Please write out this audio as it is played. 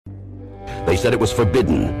They said it was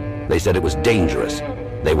forbidden. They said it was dangerous.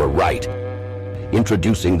 They were right.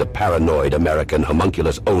 Introducing the Paranoid American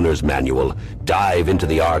Homunculus Owner's Manual. Dive into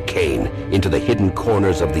the arcane, into the hidden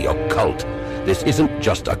corners of the occult. This isn't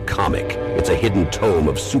just a comic. It's a hidden tome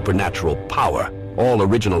of supernatural power. All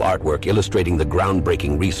original artwork illustrating the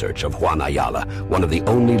groundbreaking research of Juan Ayala, one of the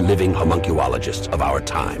only living homunculologists of our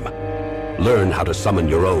time. Learn how to summon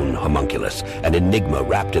your own homunculus, an enigma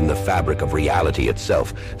wrapped in the fabric of reality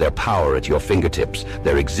itself, their power at your fingertips,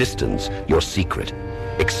 their existence, your secret.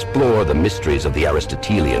 Explore the mysteries of the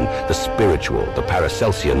Aristotelian, the spiritual, the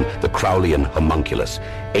Paracelsian, the Crowleyan homunculus.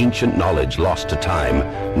 Ancient knowledge lost to time,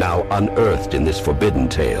 now unearthed in this forbidden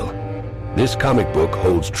tale. This comic book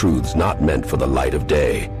holds truths not meant for the light of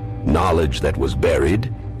day. Knowledge that was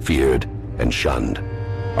buried, feared, and shunned.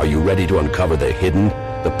 Are you ready to uncover the hidden?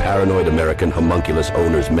 The Paranoid American Homunculus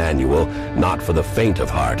Owner's Manual, not for the faint of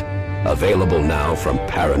heart. Available now from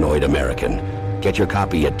Paranoid American. Get your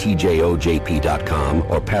copy at tjojp.com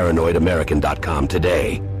or paranoidamerican.com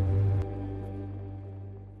today.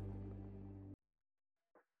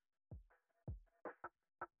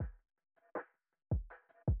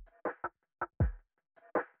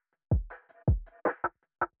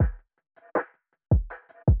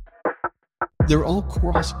 They're all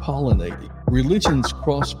cross-pollinating. Religions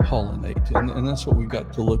cross-pollinate, and that's what we've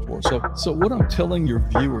got to look for. So what I'm telling your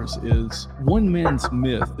viewers is one man's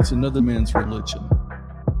myth is another man's religion.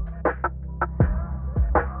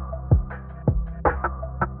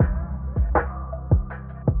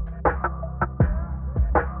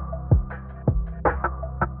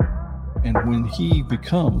 And when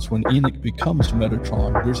Enoch becomes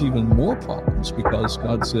Metatron, there's even more problems because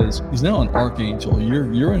God says, he's now an archangel.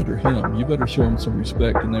 You're under him. You better show him some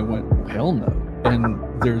respect. And they went, well, hell no. And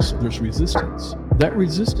there's resistance. That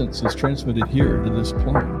resistance is transmitted here to this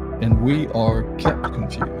plane. And we are kept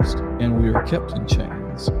confused. And we are kept in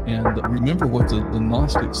chains. And remember what the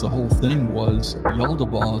Gnostics, the whole thing was,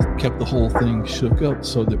 Yaldabaoth kept the whole thing shook up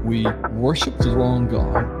so that we worshiped the wrong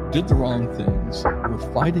God, did the wrong things,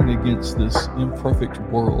 we're fighting against this imperfect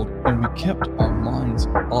world, and we kept our minds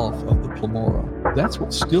off of the Plamora. That's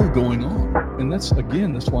what's still going on. And that's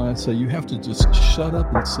why I say you have to just shut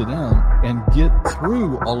up and sit down and get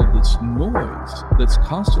through all of this noise that's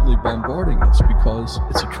constantly bombarding us because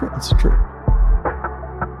it's a trip. It's a trip.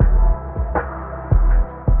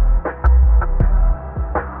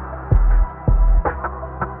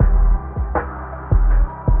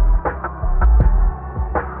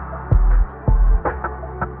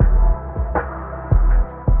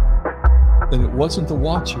 And it wasn't the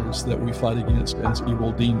Watchers that we fight against as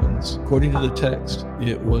evil demons. According to the text,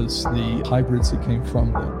 it was the hybrids that came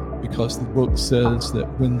from them. Because the book says that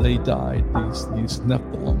when they died, these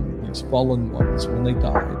Nephilim, these fallen ones, when they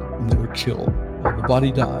died, and they were killed, the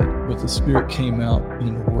body died, but the spirit came out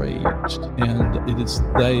enraged. And it is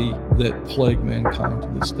they that plague mankind to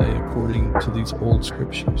this day, according to these old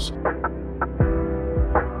scriptures.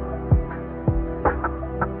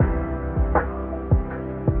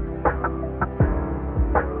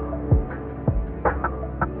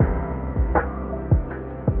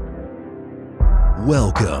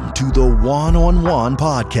 Welcome to the One-on-One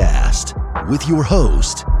Podcast with your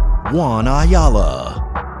host, Juan Ayala.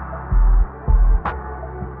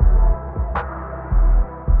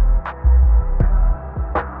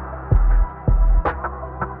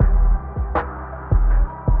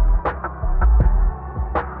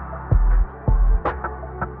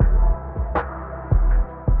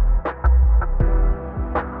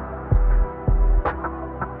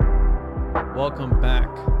 Welcome back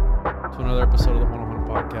to another episode of the One-on-One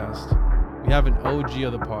Podcast. We have an OG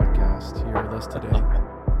of the podcast here with us today.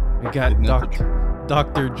 We got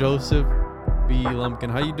Dr. Joseph B. Lumpkin.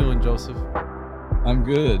 How you doing, Joseph? I'm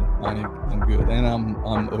good. I'm good, and I'm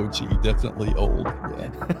OG, definitely old.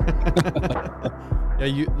 Yeah.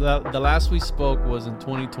 Yeah. The last we spoke was in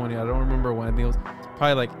 2020. I don't remember when. I think it was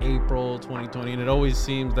probably like April 2020, and it always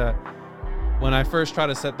seems that when I first tried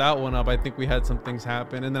to set that one up, I think we had some things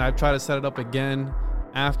happen, and then I tried to set it up again.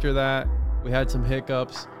 After that, we had some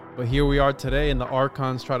hiccups, but here we are today, and the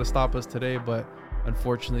Archons try to stop us today, but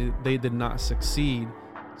unfortunately, they did not succeed.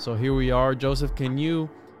 So here we are. Joseph, can you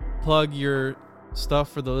plug your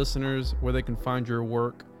stuff for the listeners where they can find your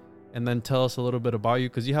work, and then tell us a little bit about you,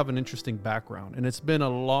 because you have an interesting background, and it's been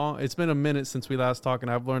a minute since we last talked,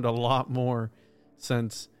 and I've learned a lot more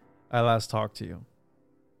since I last talked to you.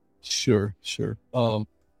 Sure.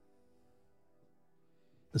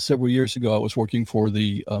 Several years ago, I was working for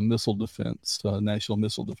the missile defense, National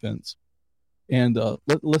Missile Defense, and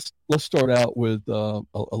let's start out with a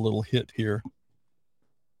little hit here.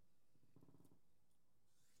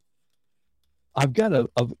 I've got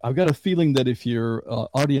a feeling that if your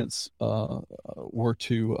audience were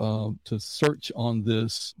to search on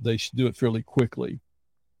this, they should do it fairly quickly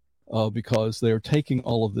because they're taking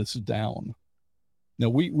all of this down. Now,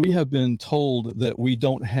 we have been told that we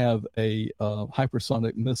don't have a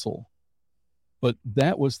hypersonic missile, but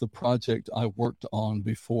that was the project I worked on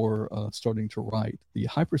before starting to write. The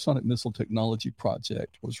Hypersonic Missile Technology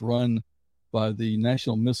Project was run by the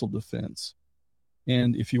National Missile Defense.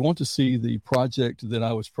 And if you want to see the project that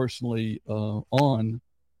I was personally on,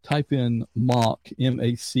 type in Mach,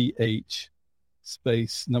 M-A-C-H,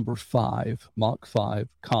 space number 5, Mach 5,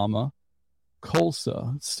 comma,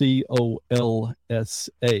 COLSA, C-O-L-S-A,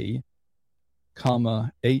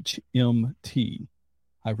 comma, H-M-T,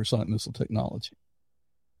 hypersonic missile technology.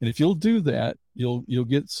 And if you'll do that, you'll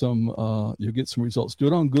get some results. Do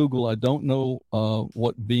it on Google. I don't know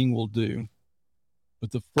what Bing will do,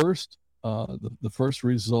 but the first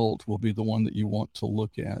result will be the one that you want to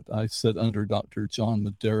look at. I sat under Dr. John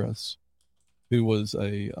Medeiros, who was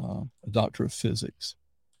a doctor of physics.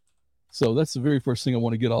 So that's the very first thing I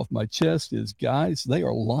want to get off my chest is, guys, they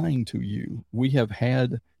are lying to you. We have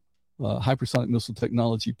had hypersonic missile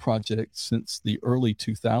technology projects since the early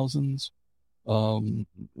 2000s.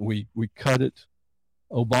 We cut it.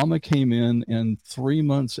 Obama came in, and 3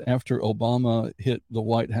 months after Obama hit the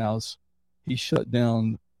White House, he shut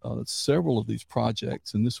down several of these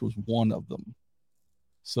projects, and this was one of them.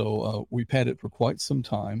 So we've had it for quite some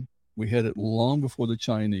time. We had it long before the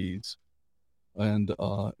Chinese, and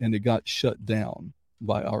it got shut down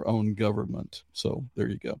by our own government. So there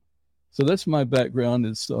you go. So that's my background.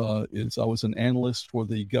 Is I was an analyst for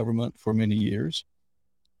the government for many years,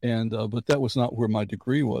 and but that was not where my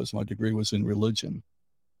degree was. My degree was in religion,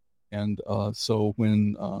 and so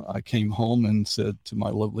when I came home and said to my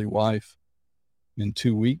lovely wife, in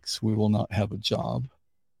 2 weeks we will not have a job,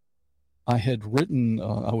 I had written.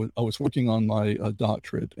 I was working on my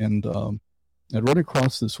doctorate, and I'd run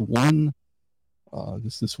across this one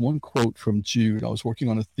quote from Jude. I was working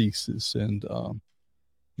on a thesis, and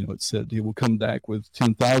it said he will come back with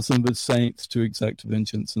 10,000 of his saints to exact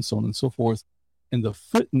vengeance, and so on and so forth. And the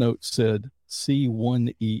footnote said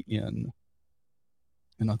C1EN.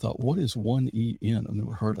 And I thought, what is 1EN? I've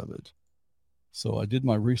never heard of it. So I did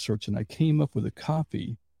my research, and I came up with a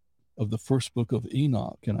copy of the first book of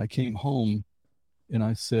Enoch. And I came home and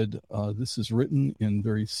I said, this is written in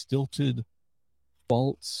very stilted,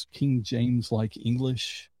 false King James-like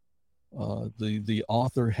English. The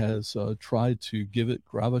author has tried to give it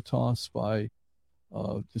gravitas by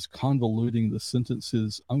just convoluting the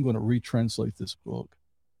sentences. I'm going to retranslate this book.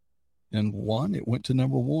 And it went to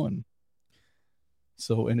number 1.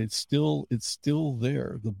 So, and it's still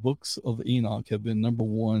there. The books of Enoch have been number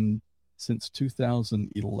 1 since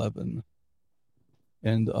 2011.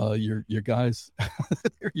 And your guys,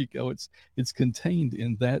 there you go. It's contained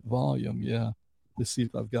in that volume. Yeah. Let's see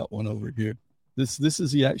if I've got one over here. This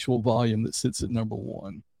is the actual volume that sits at number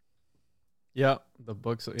 1. Yeah, the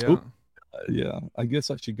books. Yeah. Oop. Yeah, I guess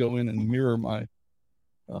I should go in and mirror my.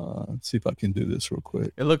 Let's see if I can do this real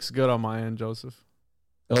quick. It looks good on my end, Joseph.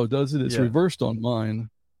 Oh, does it? It's reversed on mine.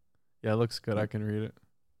 Yeah, it looks good. I can read it.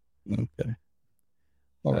 Okay.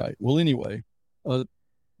 All right. Well, anyway,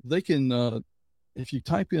 they can, if you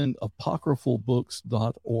type in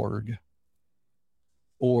apocryphalbooks.org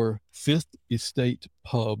or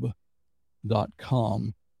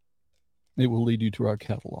fithestatepub.com, it will lead you to our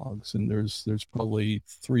catalogs. And there's probably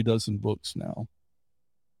 36 books now.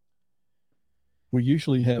 We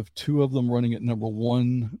usually have 2 of them running at number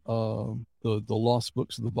 1. The lost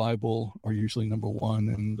books of the Bible are usually number 1,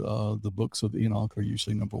 and the books of Enoch are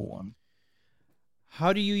usually number 1.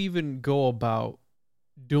 How do you even go about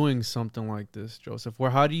doing something like this, Joseph?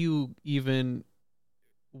 How do you even,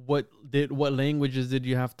 what languages did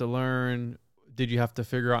you have to learn? Did you have to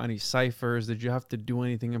figure out any ciphers? Did you have to do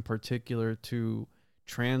anything in particular to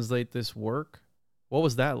translate this work? What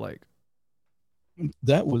was that like?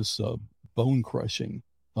 That was bone crushing.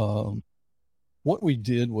 What we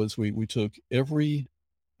did was we took every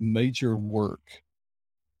major work,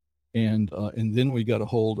 and then we got a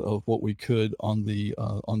hold of what we could on the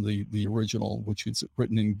original, which is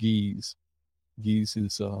written in Ge'ez. Ge'ez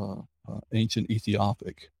is ancient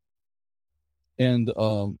Ethiopic, and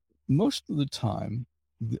most of the time,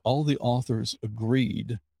 all the authors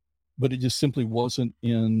agreed, but it just simply wasn't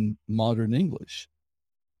in modern English.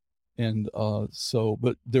 And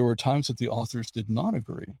but there were times that the authors did not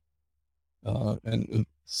agree, and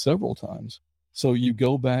several times. So you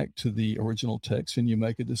go back to the original text and you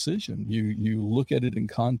make a decision. You look at it in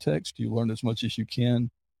context. You learn as much as you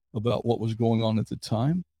can about what was going on at the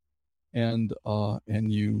time. and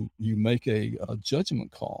you make a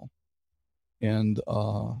judgment call, and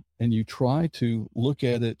you try to look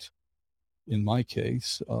at it, in my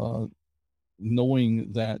case,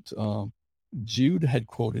 knowing that Jude had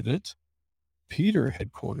quoted it, Peter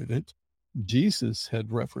had quoted it, Jesus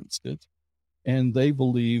had referenced it, and they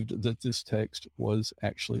believed that this text was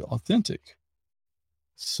actually authentic.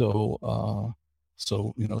 So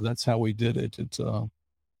that's how we did it.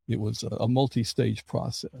 It was a multi-stage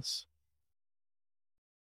process.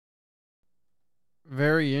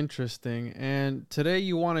 Very interesting. And today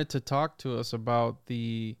you wanted to talk to us about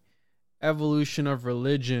the evolution of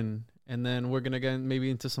religion, and then we're going to get maybe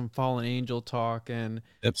into some fallen angel talk. And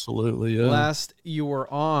Absolutely, yeah. last you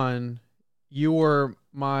were on, you were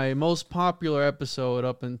my most popular episode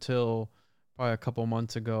up until probably a couple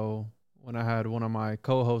months ago, when I had one of my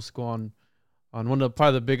co-hosts go on one of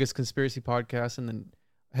probably the biggest conspiracy podcasts, and then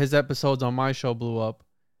his episodes on my show blew up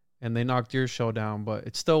and they knocked your show down. But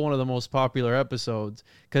it's still one of the most popular episodes,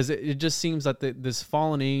 because it just seems that this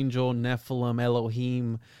fallen angel, Nephilim,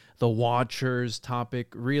 Elohim, the Watchers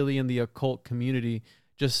topic really in the occult community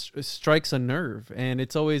just strikes a nerve. And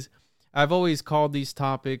I've always called these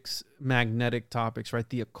topics magnetic topics, right?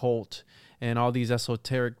 The occult and all these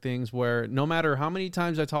esoteric things, where no matter how many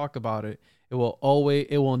times I talk about it, it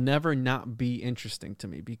will never not be interesting to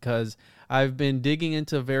me, because I've been digging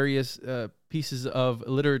into various pieces of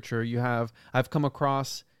literature. I've come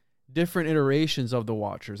across different iterations of the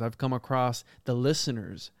Watchers. I've come across the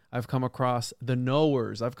listeners. I've come across the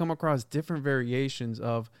knowers. I've come across different variations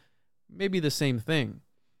of maybe the same thing.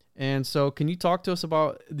 And so can you talk to us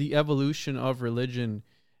about the evolution of religion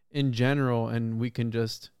in general, and we can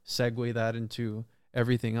just segue that into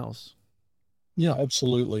everything else? Yeah,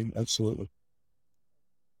 absolutely. Absolutely.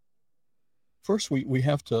 First, we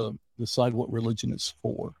have to decide what religion is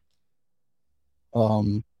for.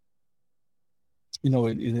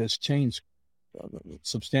 It has changed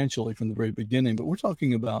substantially from the very beginning, but we're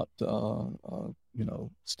talking about,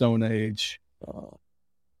 Stone Age,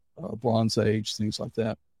 Bronze Age, things like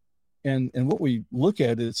that. And what we look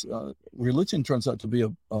at is religion turns out to be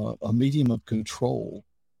a medium of control.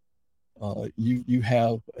 You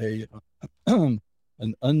have an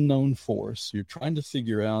unknown force. You're trying to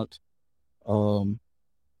figure out,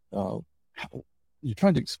 you're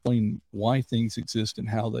trying to explain why things exist and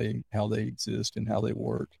how they exist and how they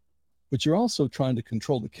work, but you're also trying to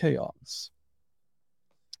control the chaos.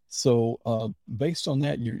 So based on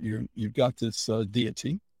that, you've got this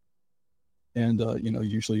deity, and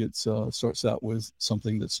usually it starts out with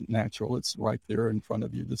something that's natural. It's right there in front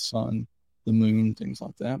of you: the sun, the moon, things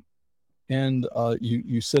like that. And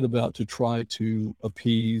you set about to try to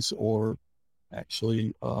appease, or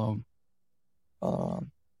actually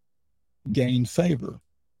gain favor.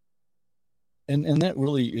 And that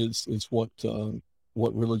really is what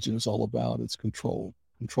religion is all about. It's control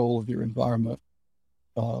of your environment,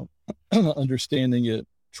 understanding it,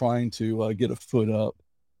 trying to get a foot up,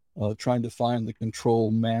 trying to find the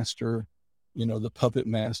control master, the puppet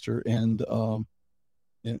master, and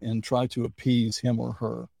try to appease him or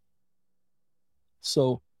her.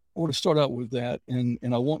 So I want to start out with that, and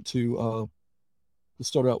I want to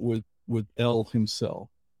start out with El himself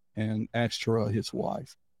and Ashtoreth, his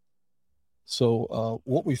wife. So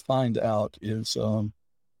what we find out is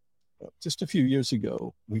just a few years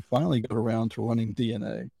ago, we finally got around to running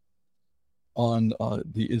DNA on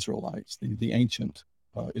the Israelites, the ancient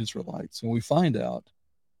Israelites, and we find out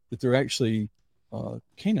that they're actually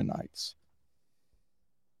Canaanites.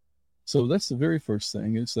 So that's the very first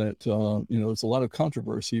thing, is that, it's a lot of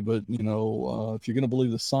controversy, but, if you're going to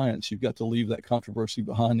believe the science, you've got to leave that controversy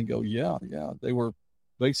behind and go, yeah, they were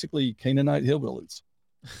basically Canaanite hillbillies.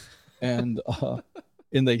 And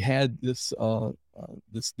they had this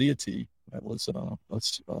deity that was a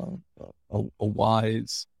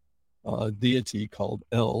wise deity called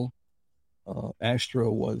El.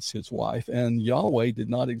 Ashtoreth was his wife, and Yahweh did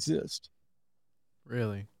not exist.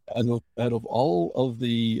 Really? Out of all of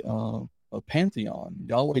the pantheon,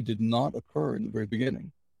 Yahweh did not occur in the very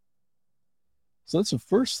beginning. So that's the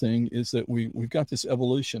first thing, is that we've got this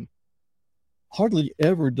evolution. Hardly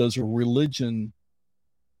ever does a religion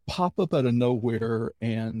pop up out of nowhere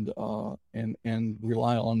and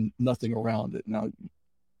rely on nothing around it. Now,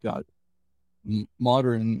 got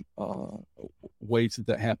modern ways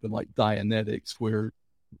that happen, like Dianetics, where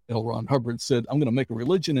L. Ron Hubbard said, I'm going to make a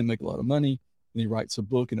religion and make a lot of money. And he writes a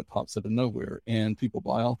book and it pops out of nowhere and people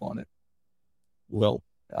buy off on it. Well,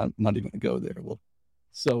 I'm not even going to go there. Well,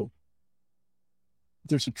 so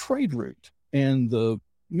there's a trade route, and the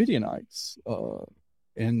Midianites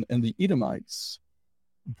and the Edomites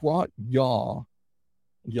brought Yah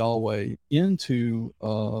Yahweh into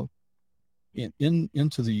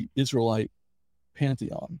into the Israelite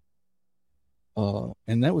pantheon,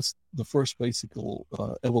 and that was the first basic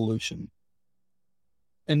evolution.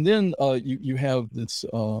 And then you have this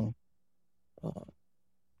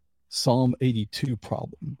Psalm 82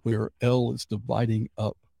 problem, where El is dividing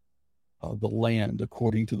up the land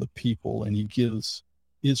according to the people, and he gives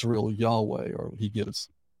Israel Yahweh, or he gives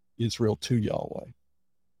Israel to Yahweh.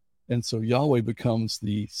 And so Yahweh becomes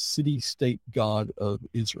the city-state God of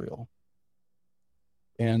Israel.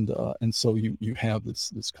 And so you have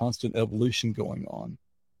this constant evolution going on.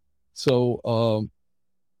 So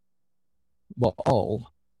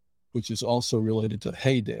Baal, which is also related to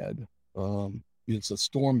Hadad, is a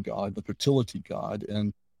storm god, the fertility god,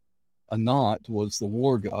 and Anat was the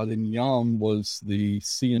war god, and Yam was the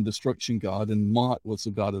sea and destruction god, and Mot was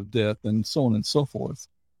the god of death, and so on and so forth.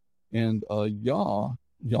 And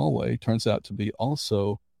Yahweh turns out to be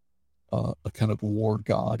also a kind of war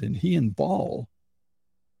god, and he and Baal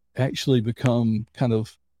actually become kind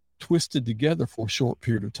of twisted together for a short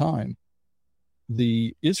period of time.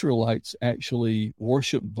 The Israelites actually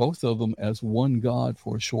worship both of them as one God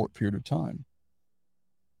for a short period of time.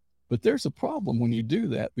 But there's a problem when you do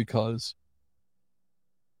that, because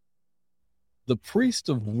the priests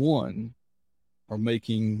of one are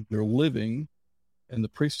making their living, and the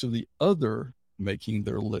priests of the other making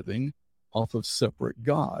their living off of separate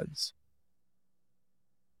gods.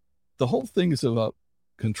 The whole thing is about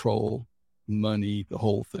control, money, the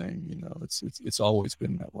whole thing. You know, it's always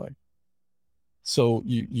been that way. So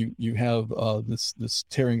you have this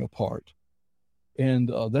tearing apart,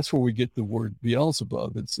 and that's where we get the word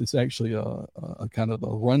Beelzebub. It's actually a kind of a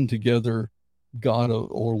run together god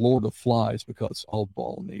or lord of flies, because all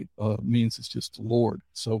Baal means is just Lord.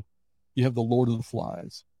 So you have the Lord of the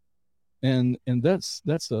Flies, and that's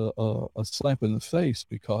a slap in the face,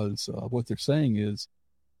 because what they're saying is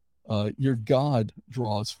your God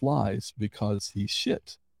draws flies because he's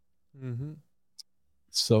shit. Mm-hmm.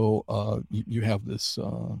 So you have this,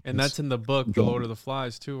 and that's in the book, The Lord of the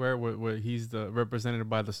Flies, too, right? Where he's represented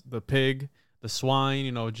by the pig, the swine.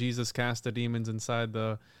 You know, Jesus cast the demons inside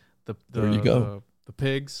the there you go. the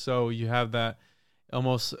pigs. So you have that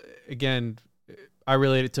almost, again, I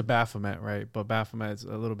relate it to Baphomet, right? But Baphomet's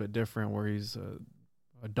a little bit different, where he's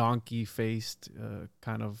a donkey faced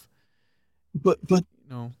kind of. But you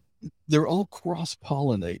know, they're all cross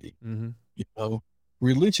pollinating. Mm-hmm. You know,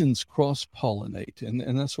 religions cross pollinate,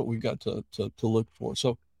 and that's what we've got to look for.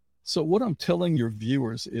 So what I'm telling your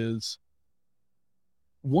viewers is,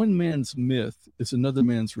 one man's myth is another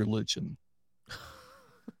man's religion.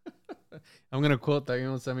 I'm gonna quote that. You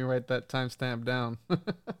know, let me write that timestamp down.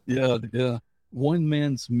 Yeah. One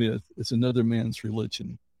man's myth is another man's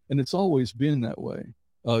religion, and it's always been that way.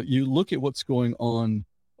 You look at what's going on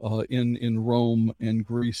in Rome and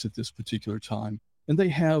Greece at this particular time, and they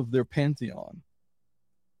have their pantheon.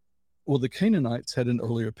 Well, the Canaanites had an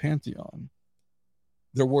earlier pantheon.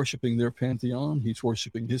 They're worshiping their pantheon. He's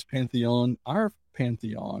worshiping his pantheon. Our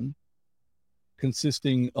pantheon,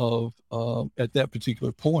 consisting of, at that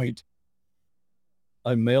particular point,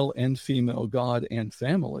 a male and female god and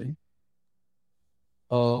family.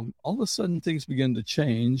 All of a sudden things begin to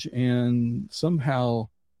change, and somehow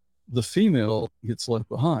the female gets left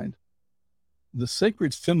behind. The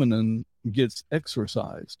sacred feminine gets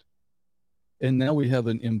exorcised, and now we have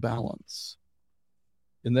an imbalance,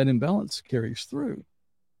 and that imbalance carries through,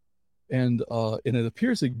 and it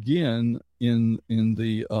appears again in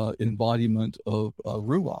the embodiment of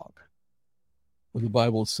Ruach, where the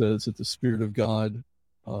Bible says that the Spirit of God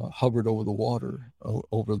hovered over the water,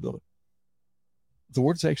 over the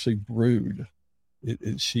word's actually brood.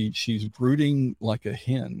 She's brooding like a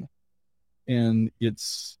hen, and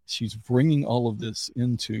she's bringing all of this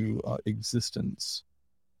into existence,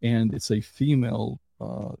 and it's a female,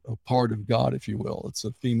 a part of God, if you will. It's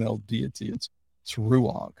a female deity. It's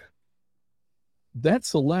Ruach.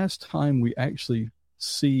 That's the last time we actually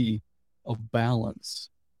see a balance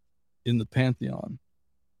in the pantheon.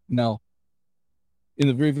 Now, in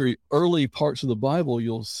the very, very early parts of the Bible,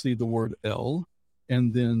 you'll see the word El,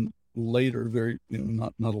 and then later,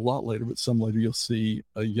 not a lot later, but some later, you'll see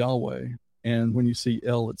a Yahweh. And when you see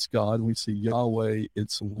El, it's God. When we see Yahweh,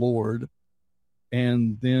 it's Lord.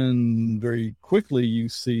 And then very quickly, you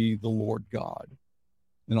see the Lord God.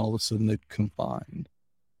 And all of a sudden, they've combined.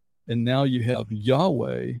 And now you have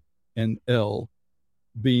Yahweh and El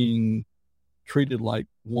being treated like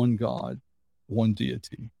one God, one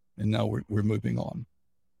deity. And now we're moving on.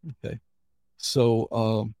 Okay.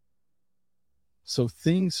 So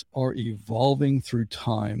things are evolving through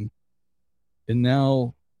time. And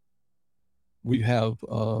now we have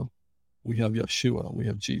Yeshua, we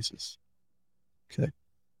have Jesus. Okay.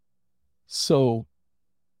 So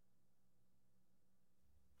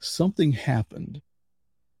something happened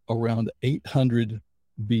around 800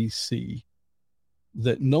 BC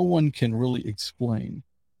that no one can really explain.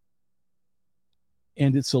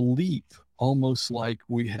 And it's a leap, almost like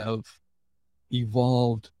we have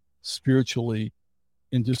evolved spiritually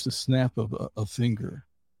in just a snap of a finger.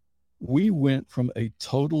 We went from a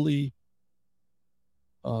totally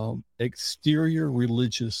exterior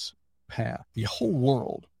religious path. The whole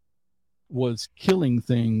world was killing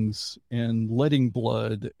things and letting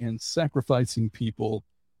blood and sacrificing people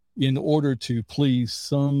in order to please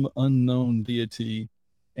some unknown deity.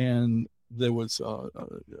 And there was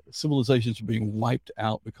civilizations being wiped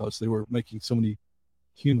out because they were making so many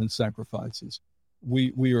human sacrifices.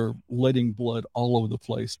 We are letting blood all over the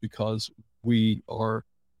place because we are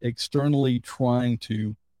externally trying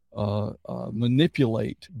to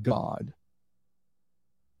manipulate God.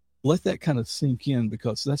 Let that kind of sink in,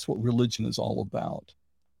 because that's what religion is all about: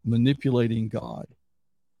 manipulating God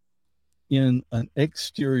in an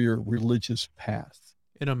exterior religious path.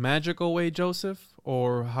 In a magical way, Joseph?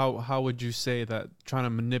 Or how would you say that, trying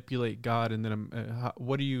to manipulate God? And then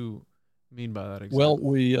what do you mean by that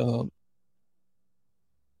exactly? Well,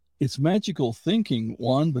 it's magical thinking,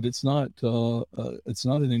 one, but it's not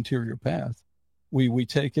an interior path. We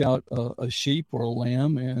take out a sheep or a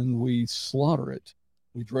lamb and we slaughter it.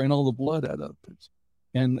 We drain all the blood out of it.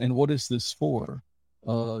 And what is this for?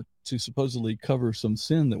 To supposedly cover some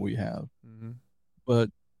sin that we have. Mm-hmm.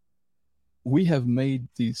 But we have made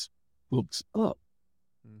these books up.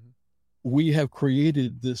 Mm-hmm. We have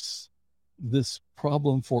created this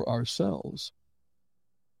problem for ourselves.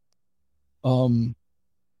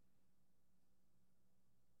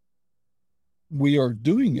 We are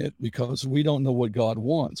doing it because we don't know what God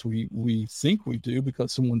wants. We think we do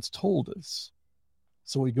because someone's told us.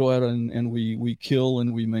 So we go out and we kill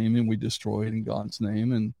and we maim and we destroy it in God's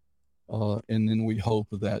name, and then we hope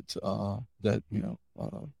that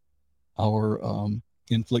our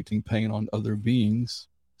inflicting pain on other beings,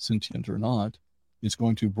 sentient or not, is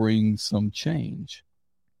going to bring some change.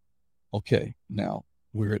 Okay, now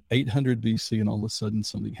we're at 800 BC, and all of a sudden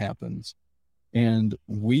something happens, and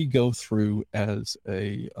we go through as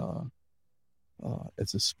a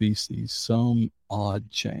species some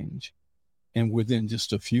odd change. And within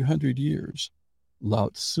just a few hundred years, Lao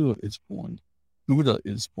Tzu is born, Buddha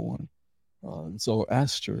is born,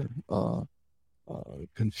 Zoroaster,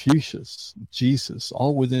 Confucius, Jesus,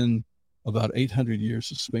 all within about 800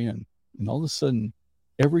 years of span. And all of a sudden,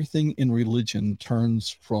 everything in religion turns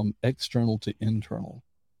from external to internal.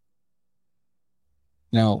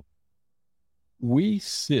 Now, we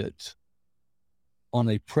sit on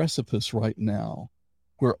a precipice right now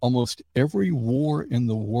where almost every war in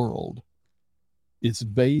the world is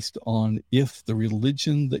based on if the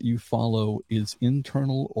religion that you follow is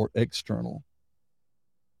internal or external.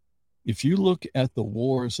 If you look at the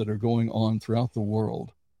wars that are going on throughout the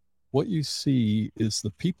world, what you see is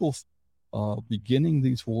the people beginning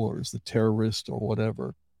these wars, the terrorists or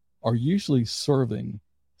whatever, are usually serving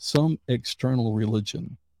some external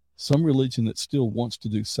religion, some religion that still wants to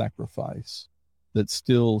do sacrifice, that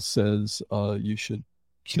still says you should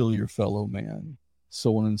kill your fellow man,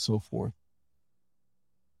 so on and so forth.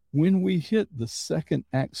 When we hit the second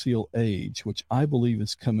axial age, which I believe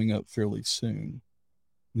is coming up fairly soon,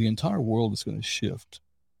 the entire world is going to shift,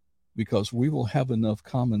 because we will have enough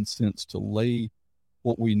common sense to lay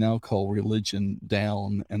what we now call religion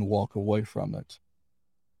down and walk away from it.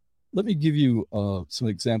 Let me give you some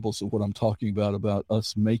examples of what I'm talking about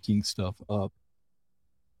us making stuff up.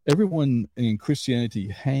 Everyone in Christianity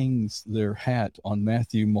hangs their hat on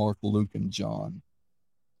Matthew, Mark, Luke, and John.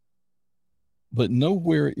 But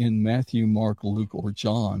nowhere in Matthew, Mark, Luke, or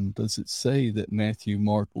John does it say that Matthew,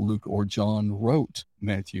 Mark, Luke, or John wrote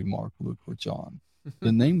Matthew, Mark, Luke, or John.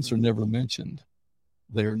 The names are never mentioned.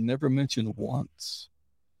 They're never mentioned once.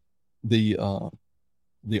 The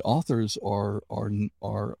authors are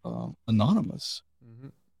anonymous.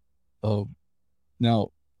 Mm-hmm.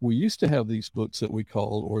 Now, we used to have these books that we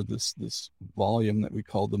called, or this volume that we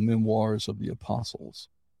called the Memoirs of the Apostles.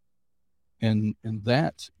 And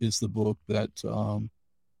that is the book that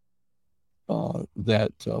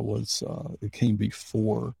it came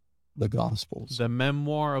before the Gospels. The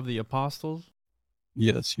Memoir of the Apostles?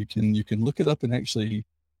 Yes, you can look it up, and actually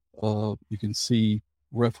you can see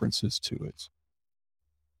references to it.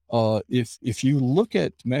 If you look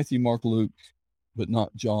at Matthew, Mark, Luke, but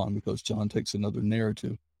not John, because John takes another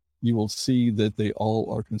narrative, you will see that they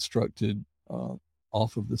all are constructed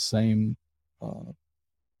off of the same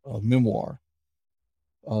memoir.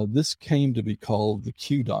 This came to be called the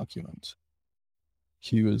Q document.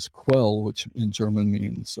 Q is Quell, which in German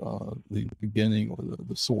means the beginning or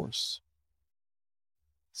the source.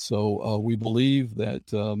 So we believe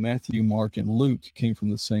that Matthew, Mark, and Luke came from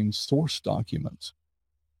the same source document.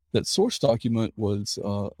 That source document was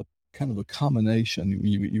kind of a combination.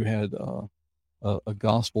 You had a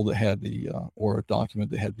gospel that had or a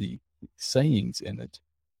document that had the sayings in it,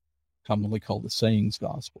 commonly called the sayings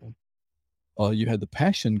gospel. You had the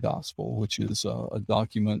Passion Gospel, which is a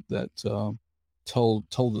document that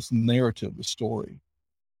told this narrative, the story.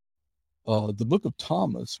 The Book of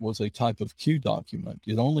Thomas was a type of Q document.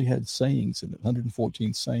 It only had sayings in it,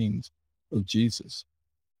 114 sayings of Jesus.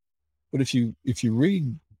 But if you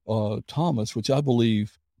read Thomas, which I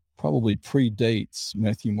believe probably predates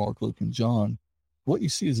Matthew, Mark, Luke, and John, what you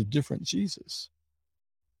see is a different Jesus.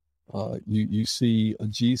 You see a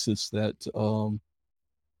Jesus that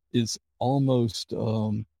is almost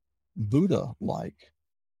Buddha-like,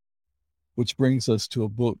 which brings us to a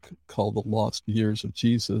book called The Lost Years of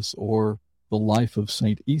Jesus, or The Life of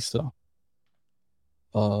Saint Isa,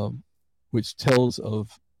 which tells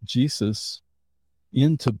of Jesus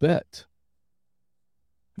in Tibet,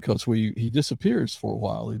 because he disappears for a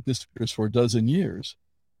while. He disappears for a dozen years.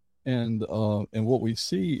 And what we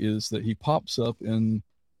see is that he pops up in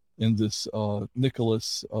this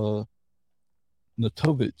Nicholas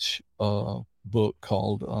Natovich book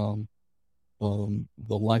called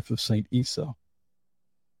The Life of Saint Isa.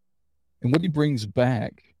 And what he brings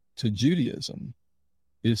back to Judaism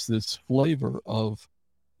is this flavor of,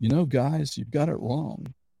 guys, you've got it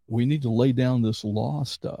wrong. We need to lay down this law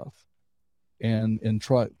stuff and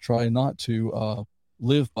try not to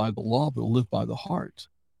live by the law, but live by the heart.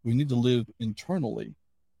 We need to live internally.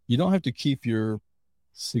 You don't have to keep your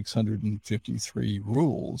 653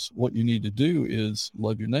 rules. What you need to do is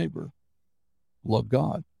love your neighbor, love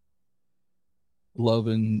God, love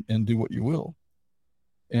and do what you will.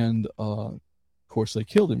 And of course, they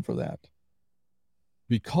killed him for that,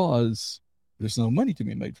 because there's no money to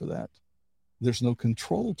be made for that. There's no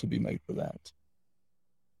control to be made for that.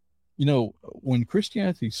 When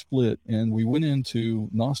Christianity split and we went into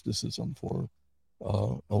Gnosticism for,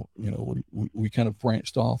 we kind of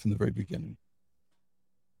branched off in the very beginning.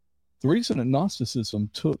 The reason that Gnosticism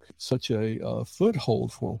took such a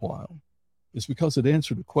foothold for a while is because it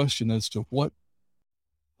answered a question as to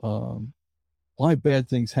why bad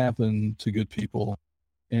things happen to good people,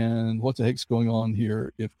 and what the heck's going on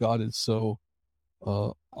here if God is so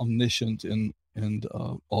omniscient and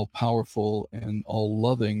all powerful and all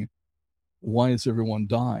loving. Why is everyone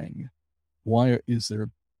dying? Why is there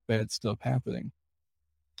bad stuff happening?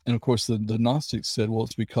 And of course, the Gnostics said, well,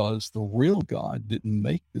 it's because the real God didn't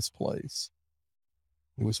make this place.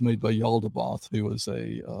 It was made by Yaldabaoth, who was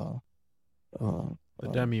a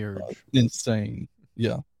demiurge. Insane.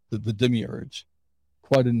 Yeah, the demiurge.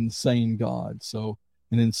 Quite an insane God. So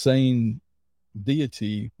an insane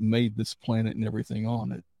deity made this planet and everything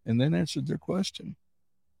on it, and then answered their question.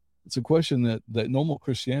 It's a question that normal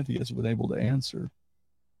Christianity hasn't been able to answer,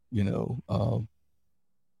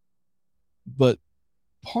 but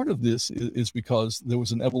part of this is because there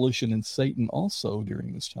was an evolution in Satan also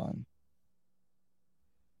during this time.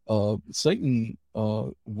 Satan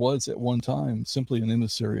was at one time simply an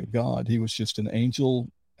emissary of God. He was just an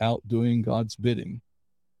angel out doing God's bidding.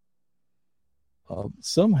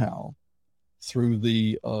 Somehow, through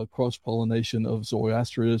the cross-pollination of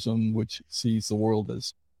Zoroastrianism, which sees the world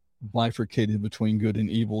as bifurcated between good and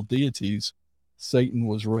evil deities, Satan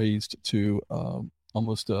was raised to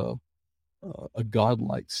almost a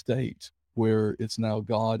godlike state, where it's now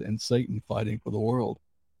God and Satan fighting for the world.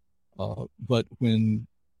 But when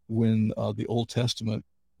the Old Testament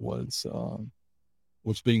was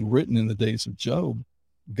being written in the days of Job,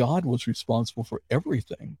 God was responsible for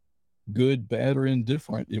everything, good, bad, or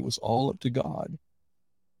indifferent. It was all up to God.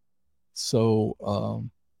 So,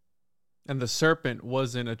 and the serpent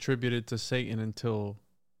wasn't attributed to Satan until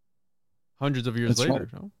hundreds of years later.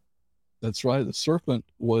 Right. No? That's right. The serpent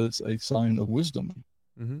was a sign of wisdom,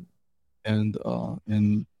 mm-hmm. and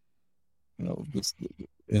in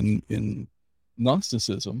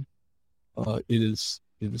Gnosticism, it is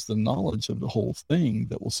the knowledge of the whole thing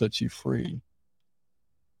that will set you free.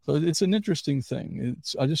 So it's an interesting thing.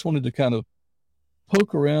 I just wanted to kind of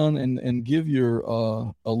poke around and give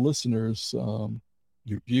your listeners,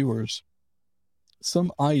 your viewers,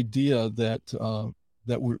 some idea that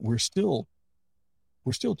we're still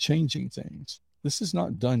changing things. This is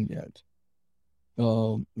not done yet.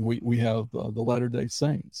 We have the Latter-day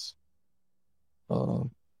Saints.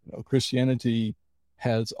 Christianity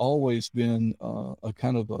has always been a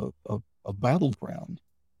kind of a battleground.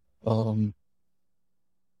 Um,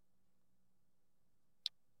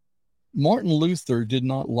 Martin Luther did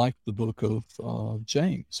not like the book of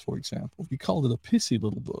James, for example. He called it a pissy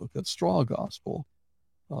little book, a straw gospel.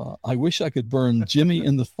 I wish I could burn Jimmy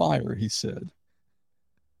in the fire, he said.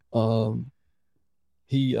 Um,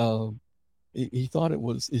 he he thought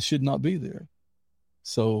it should not be there.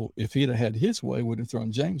 So if he'd have had his way, would have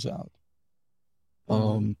thrown James out.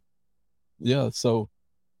 Mm-hmm. Yeah, so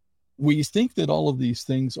we think that all of these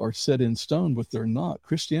things are set in stone, but they're not.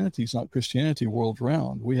 Christianity is not Christianity world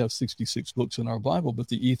round. We have 66 books in our Bible, but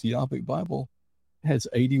the Ethiopic Bible has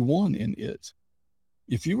 81 in it.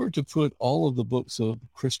 If you were to put all of the books of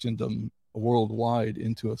Christendom worldwide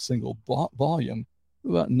into a single volume,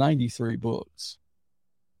 about 93 books.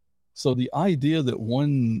 So the idea that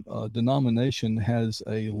one denomination has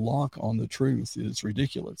a lock on the truth is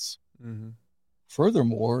ridiculous. Mm-hmm.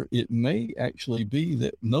 Furthermore, it may actually be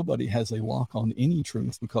that nobody has a lock on any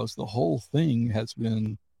truth because the whole thing has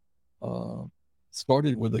been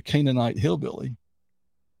started with a Canaanite hillbilly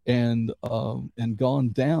and gone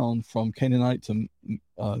down from Canaanite to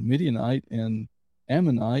Midianite and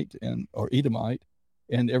Ammonite or Edomite,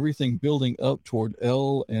 and everything building up toward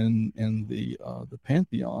El and the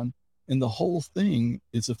pantheon. And the whole thing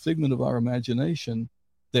is a figment of our imagination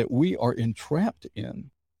that we are entrapped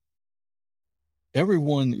in.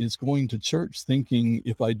 Everyone is going to church thinking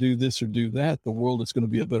if I do this or do that, the world is going to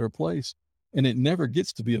be a better place. And it never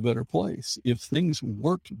gets to be a better place. If things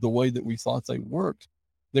worked the way that we thought they worked,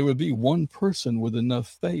 there would be one person with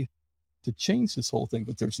enough faith to change this whole thing,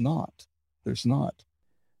 but there's not. There's not.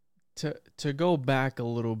 To go back a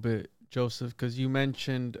little bit, Joseph, because you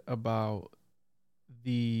mentioned about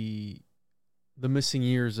the missing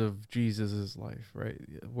years of Jesus's life, right?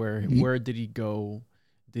 Where did he go?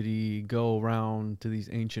 Did he go around to these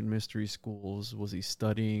ancient mystery schools? Was he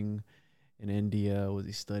studying in India? Was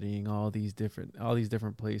he studying all these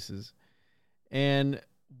different places? And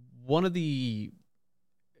one of the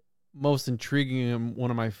most intriguing and one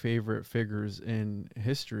of my favorite figures in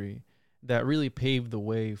history that really paved the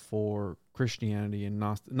way for Christianity and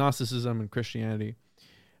Gnosticism and Christianity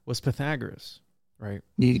was Pythagoras, right?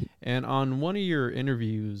 Mm. And on one of your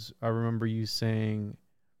interviews, I remember you saying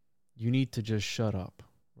you need to just shut up.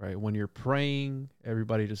 Right, when you're praying,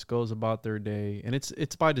 everybody just goes about their day, and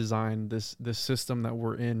it's by design. This system that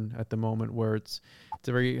we're in at the moment, where it's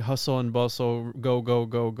a very hustle and bustle,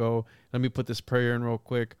 go. Let me put this prayer in real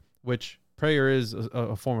quick. Which prayer is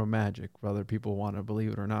a form of magic, whether people want to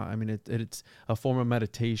believe it or not. I mean, it's a form of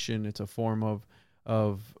meditation. It's a form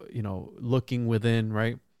of looking within,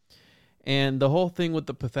 right? And the whole thing with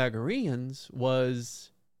the Pythagoreans was,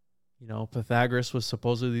 Pythagoras was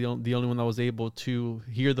supposedly the only one that was able to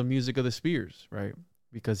hear the music of the spheres, right?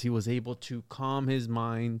 Because he was able to calm his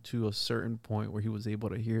mind to a certain point where he was able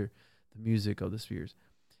to hear the music of the spheres.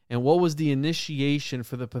 And what was the initiation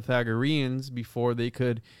for the Pythagoreans before they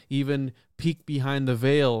could even peek behind the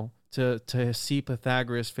veil to see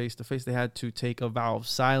Pythagoras face to face? They had to take a vow of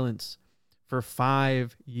silence for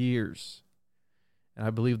 5 years. And I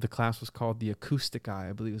believe the class was called the acoustic eye,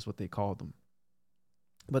 I believe is what they called them.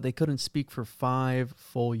 But they couldn't speak for 5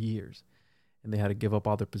 full years. And they had to give up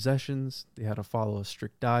all their possessions. They had to follow a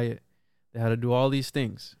strict diet. They had to do all these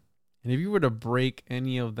things. And if you were to break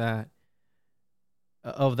any of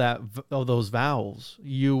those vows,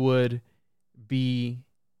 you would be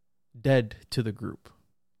dead to the group.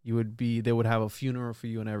 They would have a funeral for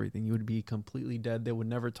you and everything. You would be completely dead. They would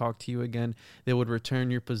never talk to you again. They would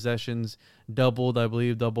return your possessions doubled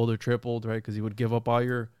or tripled, right? Because you would give up all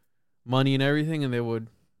your money and everything, and they would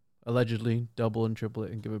allegedly double and triple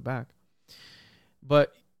it and give it back.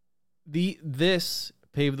 But this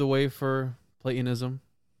paved the way for Platonism,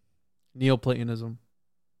 Neoplatonism,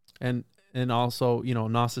 and also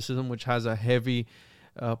Gnosticism, which has a heavy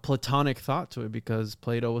Platonic thought to it because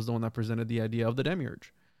Plato was the one that presented the idea of the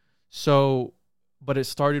demiurge. So, but it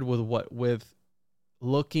started with what? With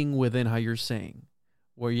looking within, how you're saying,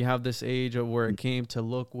 where you have this age of where it came to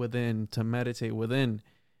look within, to meditate within.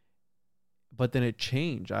 But then it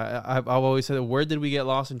changed. I've always said, where did we get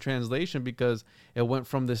lost in translation? Because it went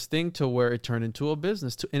from this thing to where it turned into a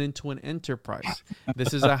business and into an enterprise.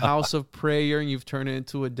 This is a house of prayer, and you've turned it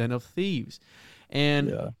into a den of thieves.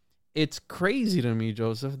 And It's crazy to me,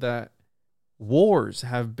 Joseph, that wars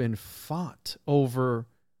have been fought over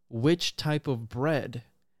which type of bread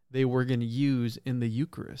they were going to use in the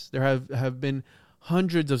Eucharist. There have been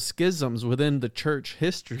hundreds of schisms within the church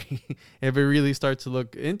history, if we really start to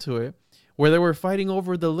look into it, where they were fighting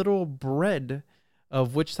over the little bread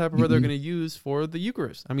of which type of bread they're going to use for the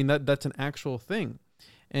Eucharist. I mean, that's an actual thing.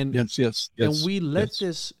 And yes. And we let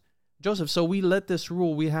this Joseph, so we let this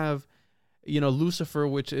rule. We have, Lucifer,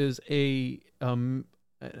 which is an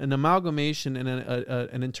amalgamation and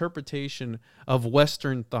an interpretation of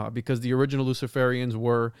Western thought, because the original Luciferians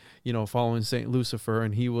were, following Saint Lucifer,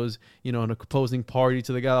 and he was, an opposing party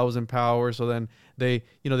to the guy that was in power. So then they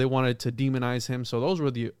wanted to demonize him. So those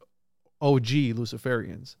were the OG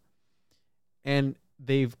Luciferians, and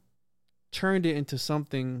they've turned it into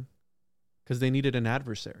something because they needed an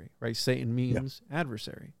adversary, right? Satan means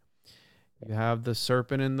adversary. You have the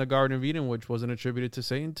serpent in the Garden of Eden, which wasn't attributed to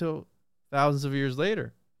Satan until thousands of years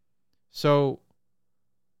later. So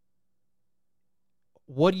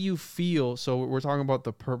what do you feel? So we're talking about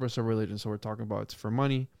the purpose of religion. So we're talking about it's for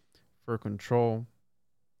money, for control.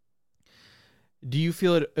 Do you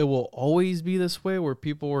feel it will always be this way, where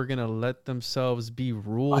people are going to let themselves be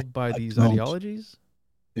ruled by these ideologies?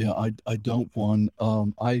 Yeah, I don't want.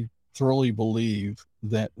 I thoroughly believe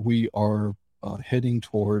that we are heading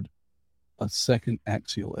toward a second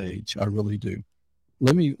axial age. I really do.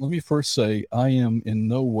 Let me first say I am in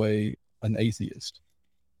no way an atheist.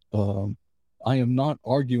 I am not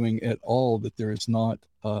arguing at all that there is not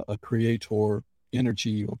a creator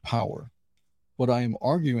energy or power. What I am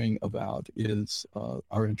arguing about is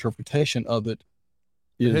our interpretation of it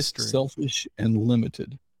is history. Selfish and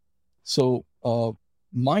limited. So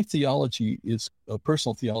my theology is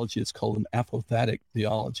personal theology. It's called an apophatic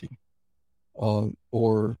theology,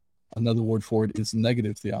 or another word for it is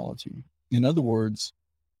negative theology. In other words,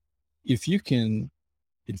 if you can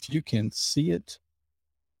see it,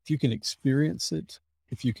 if you can experience it,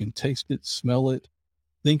 if you can taste it, smell it,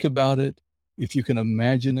 think about it, if you can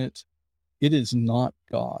imagine it, it is not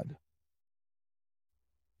God.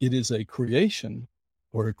 It is a creation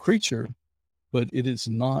or a creature, but it is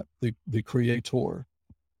not the creator.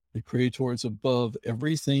 The creator is above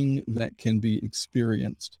everything that can be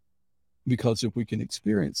experienced, because if we can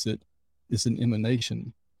experience it, it's an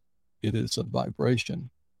emanation. It is a vibration.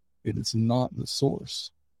 It is not the source.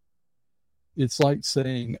 It's like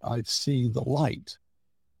saying, I see the light.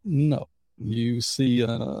 No, you see a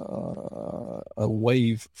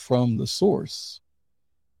wave from the source.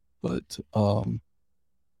 But,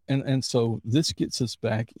 and so this gets us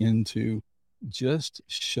back into just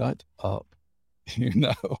shut up,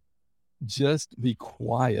 just be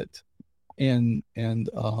quiet and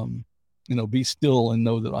be still and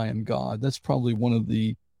know that I am God. That's probably one of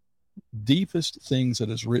the deepest things that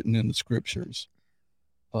is written in the scriptures.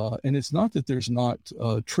 And it's not that there's not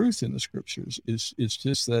truth in the scriptures. It's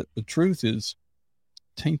just that the truth is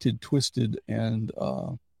tainted, twisted, and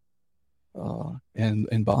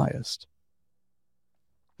biased.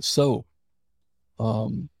 So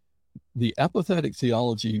the apathetic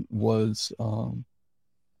theology was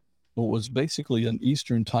basically an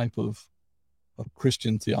Eastern type of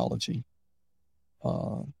Christian theology.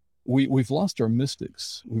 We've lost our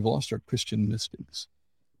mystics. We've lost our Christian mystics.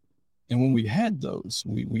 And when we had those,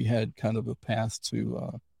 we had kind of a path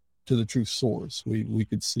to the true source. We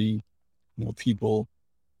could see, people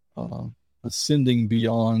ascending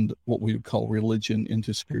beyond what we would call religion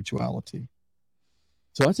into spirituality.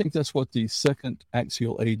 So I think that's what the second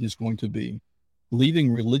axial age is going to be,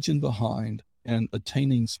 leaving religion behind and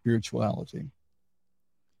attaining spirituality.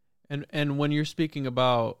 And when you're speaking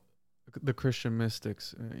about the Christian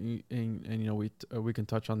mystics, and we can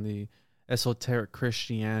touch on the esoteric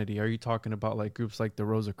Christianity. Are you talking about like groups like the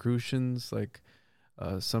Rosicrucians? Like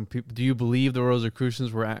some people, do you believe the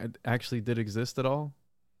Rosicrucians actually did exist at all?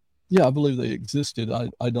 Yeah, I believe they existed.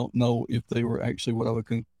 I don't know if they were actually what I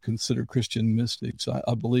would consider Christian mystics.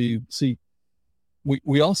 I believe. See,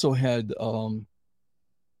 we also had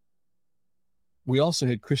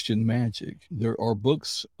Christian magic. There are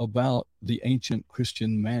books about the ancient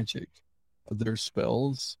Christian magic. There's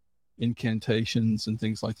spells, incantations, and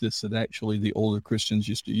things like this that actually the older Christians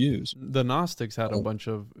used to use. The Gnostics had a bunch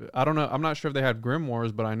of, I don't know, I'm not sure if they had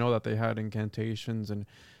grimoires, but I know that they had incantations and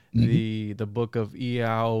the book of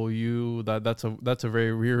Eaoyu. That's a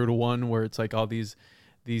very weird one where it's like all these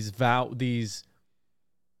I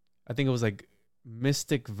think it was like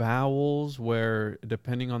mystic vowels where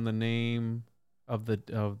depending on the name of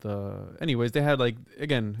the anyways, they had like,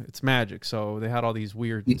 again, it's magic, so they had all these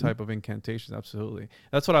weird type of incantations. Absolutely.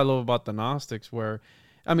 That's what I love about the Gnostics, where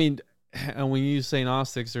and when you say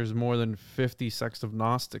Gnostics, there's more than 50 sects of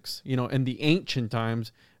Gnostics. In the ancient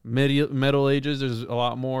times, Middle Ages, there's a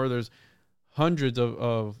lot more. There's hundreds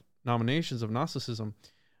of denominations of Gnosticism,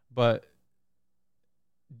 but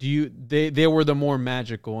they were the more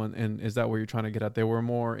magical, and is that where you're trying to get at? They were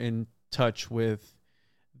more in touch with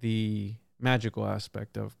the magical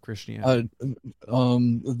aspect of Christianity?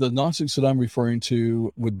 The Gnostics that I'm referring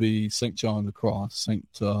to would be Saint John of the Cross, Saint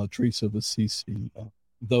Teresa of Assisi,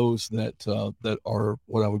 those that are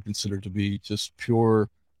what I would consider to be just pure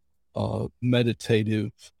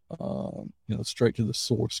meditative, straight to the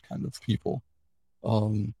source kind of people.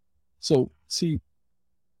 So see,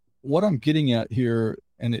 what I'm getting at here,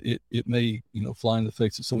 and it may, fly in the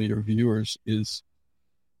face of some of your viewers, is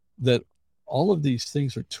that all of these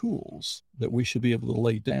things are tools that we should be able to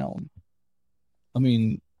lay down. I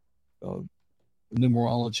mean, uh,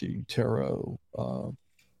 numerology, tarot,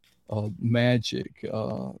 magic,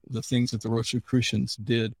 the things that the Rosicrucians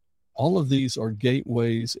did, all of these are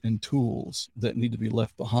gateways and tools that need to be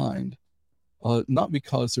left behind, not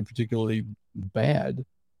because they're particularly bad,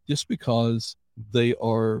 just because they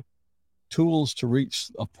are tools to reach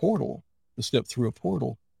a portal, to step through a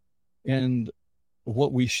portal. And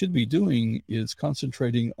what we should be doing is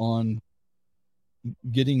concentrating on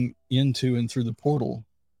getting into and through the portal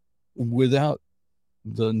without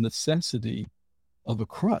the necessity of a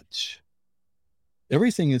crutch.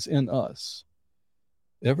 Everything is in us.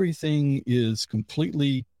 Everything is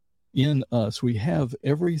completely in us. We have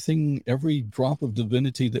everything, every drop of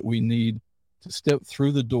divinity that we need to step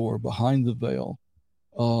through the door behind the veil.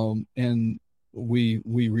 And we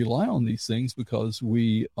rely on these things because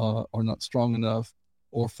we are not strong enough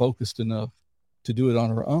or focused enough to do it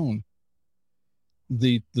on our own.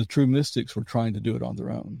 The true mystics were trying to do it on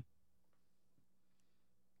their own.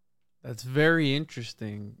 That's very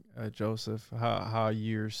interesting, Joseph, how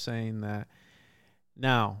you're saying that.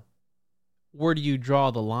 Now, where do you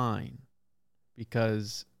draw the line?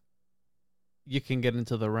 Because you can get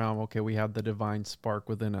into the realm, okay, we have the divine spark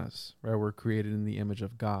within us, right? We're created in the image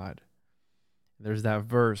of God. There's that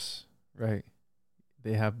verse, right?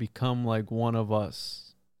 They have become like one of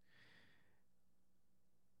us.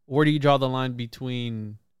 Where do you draw the line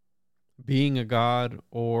between being a god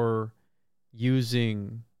or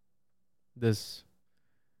using this,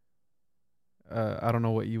 I don't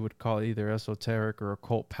know what you would call it, either esoteric or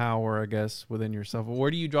occult power, I guess, within yourself? But where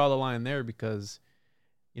do you draw the line there? Because,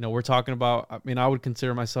 we're talking about, I would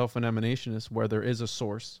consider myself an emanationist where there is a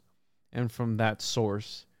source. And from that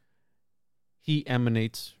source, he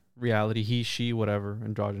emanates reality, he, she, whatever,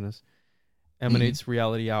 androgynous, emanates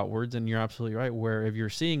reality outwards. And you're absolutely right, where if you're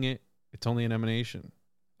seeing it, it's only an emanation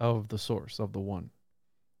of the source, of the one.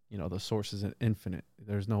 The source is infinite.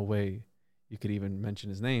 There's no way you could even mention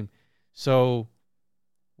his name. So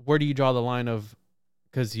where do you draw the line of,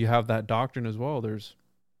 because you have that doctrine as well, there's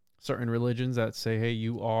certain religions that say, hey,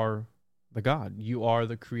 you are the God, you are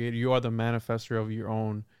the creator, you are the manifester of your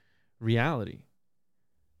own reality.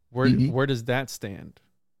 Where does that stand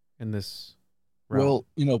in this realm?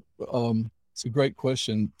 Well, it's a great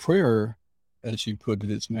question. Prayer, as you put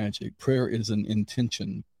it, is magic. Prayer is an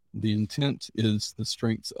intention. The intent is the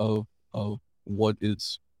strength of what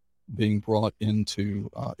is being brought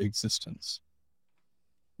into existence.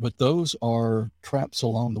 But those are traps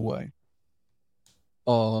along the way.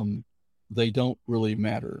 They don't really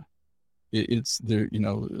matter. It's there,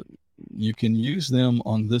 you can use them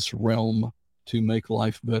on this realm to make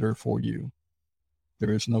life better for you.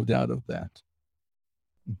 There is no doubt of that.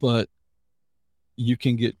 But you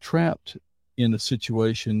can get trapped in a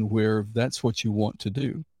situation where that's what you want to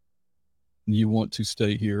do. You want to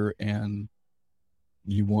stay here and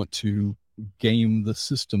you want to game the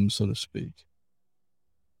system, so to speak.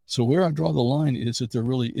 So where I draw the line is that there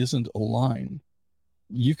really isn't a line.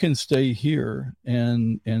 You can stay here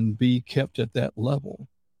and be kept at that level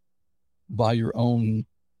by your own,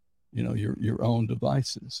 your own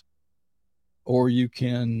devices. Or you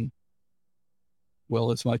can,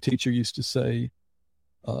 well, as my teacher used to say,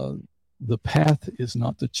 the path is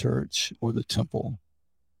not the church or the temple.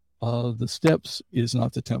 The steps is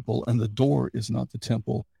not the temple, and the door is not the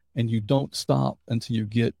temple, and you don't stop until you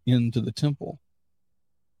get into the temple.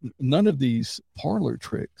 None of these parlor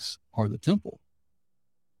tricks are the temple.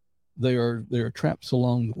 They are traps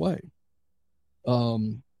along the way.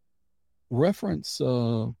 Reference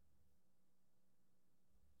the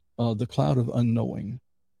cloud of unknowing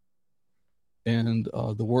and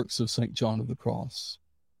the works of Saint John of the Cross.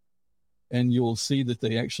 And you'll see that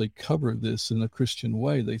they actually cover this in a Christian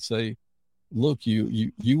way. They say, look,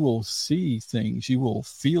 you will see things, you will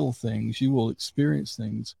feel things, you will experience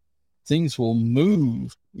things. Things will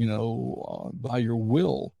move, by your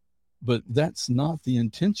will, but that's not the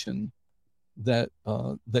intention that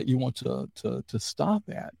you want to stop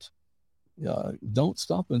at. Don't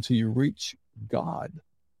stop until you reach God.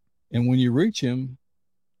 And when you reach him,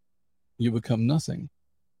 you become nothing.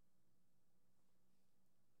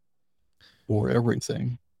 Or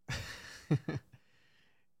everything.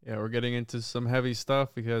 Yeah, we're getting into some heavy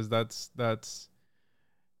stuff because that's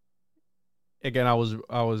again, I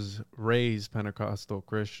was raised Pentecostal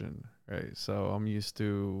Christian, right? So I'm used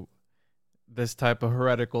to this type of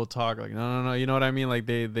heretical talk. Like, no, you know what I mean? Like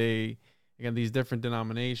they again, these different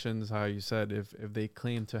denominations, how you said, if they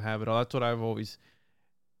claim to have it all, that's what I've always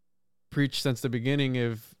preached since the beginning.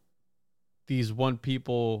 If these one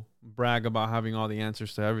people brag about having all the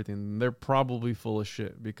answers to everything, they're probably full of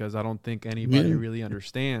shit, because I don't think anybody really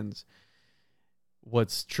understands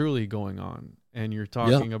what's truly going on. And you're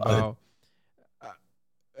talking about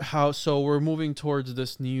how, so we're moving towards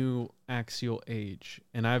this new axial age.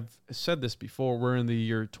 And I've said this before, we're in the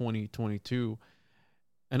year 2022.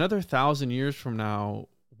 Another 1,000 years from now,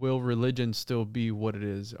 will religion still be what it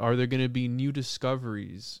is? Are there going to be new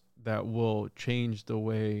discoveries that will change the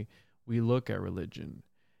way we look at religion?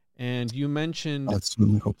 And you mentioned, I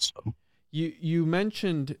certainly hope so. You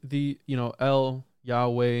mentioned the, El,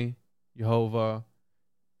 Yahweh, Jehovah.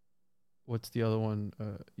 What's the other one?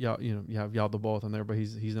 You have Yah the both on there, but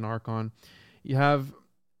he's an archon. You have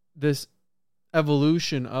this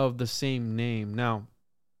evolution of the same name. Now,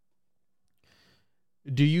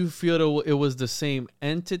 do you feel it was the same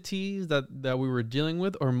entities that we were dealing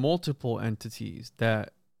with, or multiple entities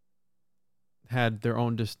that had their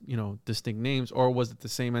own distinct names, or was it the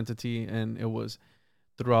same entity and it was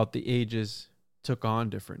throughout the ages took on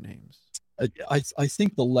different names? I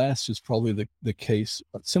think the last is probably the case,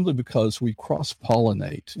 simply because we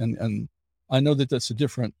cross-pollinate. And I know that that's a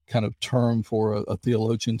different kind of term for a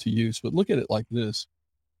theologian to use, but look at it like this.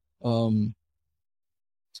 In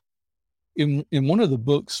one of the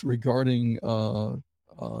books regarding the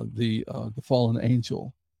fallen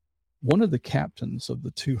angel, one of the captains of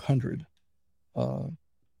the 200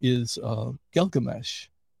 is Gilgamesh.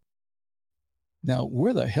 Now,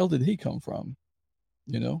 where the hell did he come from?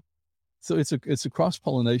 So it's a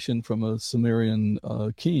cross-pollination from a Sumerian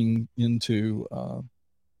king into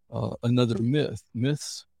another myth.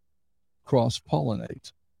 Myths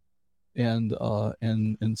cross-pollinate,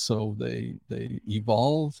 and so they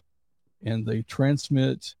evolve and they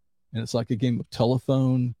transmit, and it's like a game of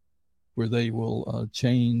telephone where they will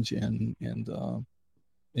change, and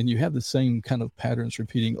you have the same kind of patterns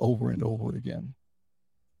repeating over and over again.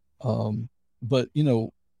 But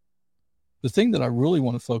the thing that I really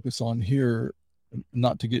want to focus on here,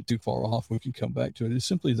 not to get too far off, we can come back to it, is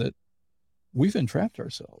simply that we've entrapped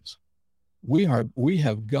ourselves. We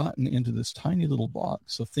have gotten into this tiny little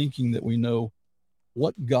box of thinking that we know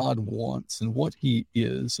what God wants and what he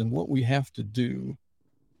is and what we have to do.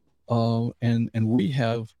 And we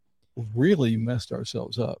have really messed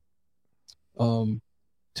ourselves up.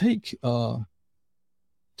 Take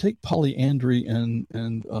polyandry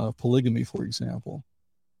and polygamy, for example.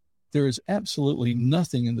 There is absolutely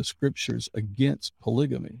nothing in the scriptures against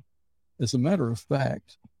polygamy. As a matter of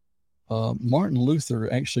fact, Martin Luther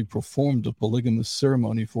actually performed a polygamous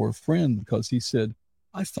ceremony for a friend because he said,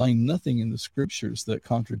 I find nothing in the scriptures that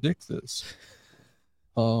contradict this.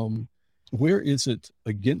 Where is it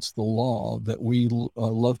against the law that we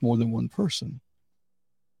love more than one person?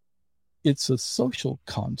 It's a social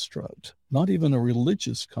construct, not even a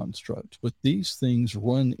religious construct, but these things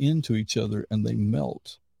run into each other and they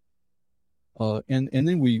melt. And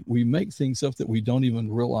then we make things up that we don't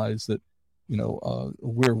even realize that,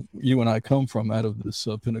 where you and I come from, out of this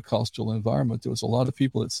Pentecostal environment, there was a lot of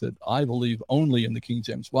people that said, I believe only in the King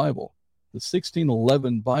James Bible. The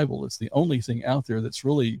 1611 Bible is the only thing out there that's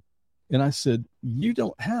really, and I said, you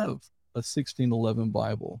don't have a 1611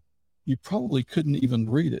 Bible. You probably couldn't even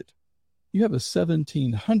read it. You have a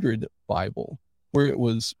 1700 Bible where it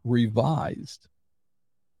was revised.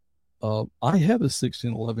 I have a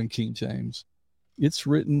 1611 King James. It's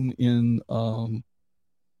written in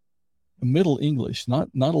Middle English, not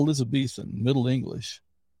Elizabethan, Middle English.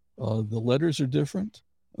 The letters are different.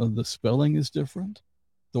 The spelling is different.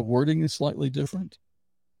 The wording is slightly different.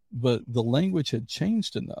 But the language had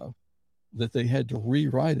changed enough that they had to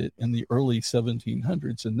rewrite it in the early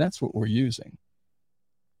 1700s, and that's what we're using.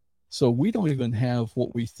 So we don't even have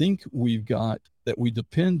what we think we've got, that we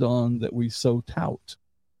depend on, that we so tout.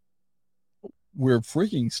 We're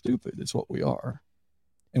freaking stupid is what we are.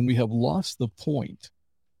 And we have lost the point.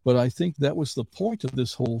 But I think that was the point of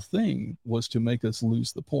this whole thing, was to make us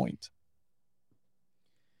lose the point.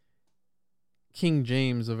 King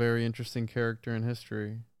James, a very interesting character in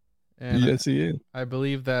history. And yes, he is. I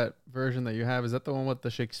believe that version that you have, is that the one with the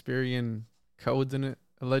Shakespearean codes in it,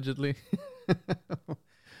 allegedly?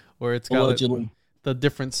 Where it's got the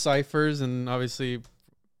different ciphers, and obviously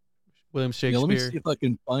William Shakespeare. Yeah, let me see if I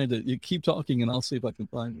can find it. You keep talking and I'll see if I can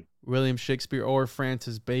find it. William Shakespeare or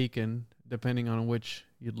Francis Bacon depending on which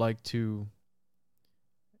you'd like to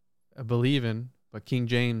believe in. But King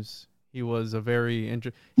James, he was a very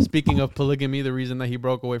speaking of polygamy, the reason that he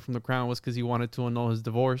broke away from the crown was because he wanted to annul his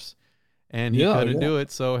divorce, and he couldn't do it.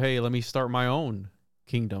 So hey, let me start my own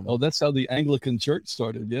kingdom. Oh, that's how the Anglican Church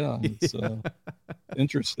started. Yeah, it's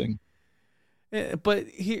interesting. But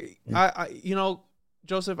here, I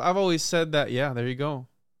Joseph, I've always said that. Yeah, there you go.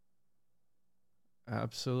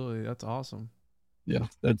 Absolutely, that's awesome. Yeah,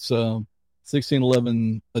 that's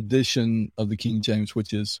 1611 edition of the King James,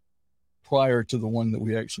 which is prior to the one that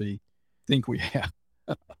we actually think we have.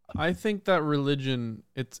 I think that religion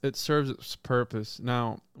it serves its purpose.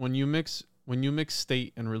 Now, when you mix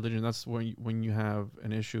state and religion, that's when you have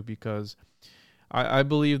an issue, because I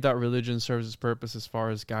believe that religion serves its purpose as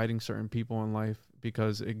far as guiding certain people in life,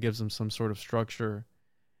 because it gives them some sort of structure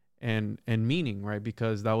and meaning, right?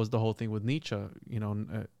 Because that was the whole thing with Nietzsche,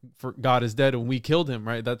 for God is dead and we killed him,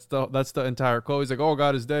 right? That's the entire quote. He's like, oh,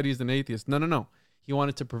 God is dead, he's an atheist. No. He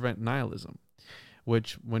wanted to prevent nihilism,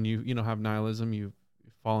 which when you have nihilism, you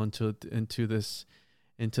fall into this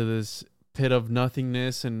pit of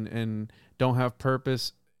nothingness and don't have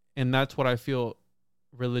purpose. And that's what I feel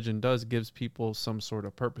religion does, gives people some sort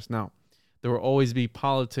of purpose. Now, there will always be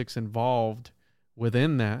politics involved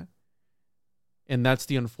within that. And that's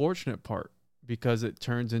the unfortunate part, because it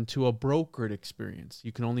turns into a brokered experience.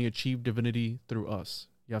 You can only achieve divinity through us.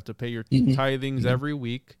 You have to pay your tithings every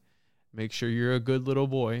week. Make sure you're a good little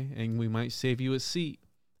boy, and we might save you a seat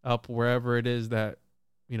up wherever it is that,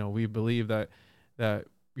 we believe that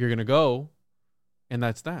you're going to go. And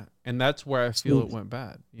that's that. And that's where I feel it went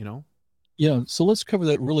bad, Yeah. So let's cover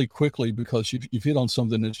that really quickly, because you've hit on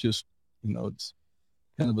something that's just, it's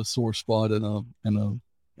kind of a sore spot and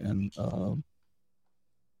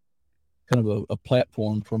kind of a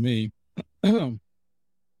platform for me. I'm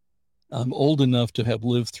old enough to have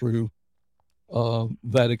lived through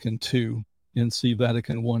Vatican II and see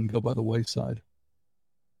Vatican I go by the wayside.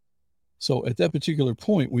 So at that particular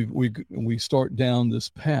point, we start down this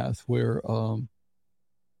path where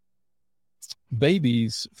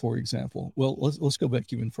babies, for example. Well, let's go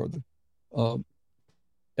back even further.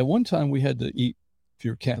 At one time, we had to eat, if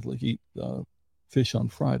you're Catholic, eat fish on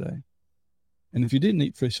Friday. And if you didn't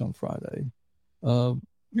eat fish on Friday,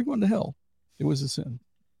 you're going to hell. It was a sin.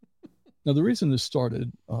 Now, the reason this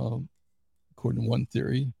started, according to one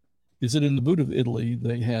theory, is that in the boot of Italy,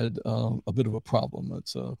 they had a bit of a problem.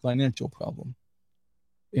 It's a financial problem.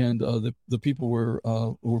 And the people were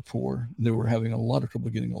poor. They were having a lot of trouble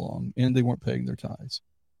getting along, and they weren't paying their tithes.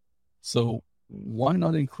 So why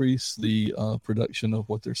not increase the production of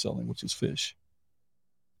what they're selling, which is fish?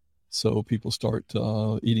 So people start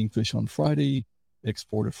eating fish on Friday,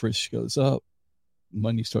 export of fish goes up,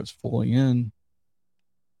 money starts flowing in,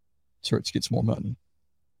 church gets more money.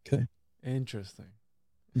 Okay. Interesting.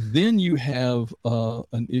 Then you have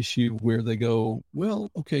an issue where they go, well,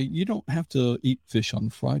 okay, you don't have to eat fish on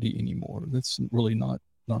Friday anymore. That's really not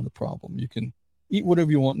a problem. You can eat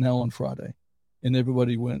whatever you want now on Friday. And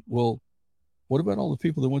everybody went, well, what about all the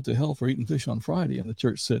people that went to hell for eating fish on Friday? And the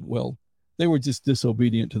church said, well, they were just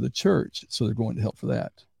disobedient to the church, so they're going to hell for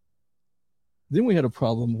that. Then we had a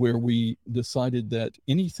problem where we decided that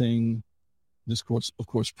anything, this course, of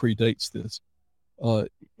course, predates this,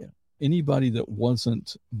 anybody that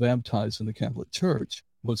wasn't baptized in the Catholic Church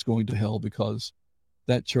was going to hell, because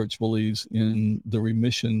that church believes in the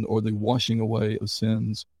remission or the washing away of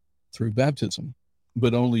sins through baptism,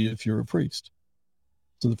 but only if you're a priest.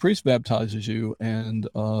 So the priest baptizes you, and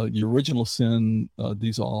your original sin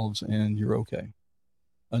dissolves, and you're okay,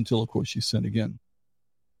 until, of course, you sin again.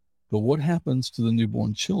 But what happens to the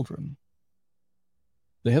newborn children?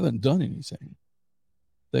 They haven't done anything.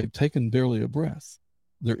 They've taken barely a breath.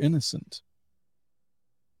 They're innocent.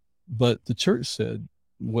 But the church said,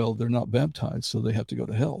 well, they're not baptized, so they have to go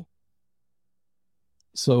to hell.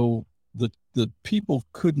 So the people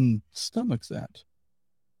couldn't stomach that.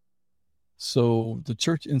 So the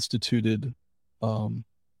church instituted what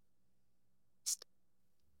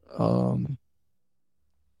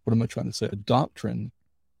am I trying to say? A doctrine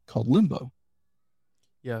called limbo.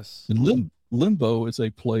 Yes. And limbo is a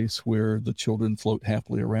place where the children float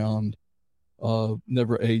happily around,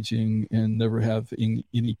 never aging and never having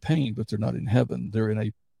any pain, but they're not in heaven. They're in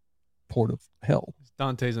a port of hell. It's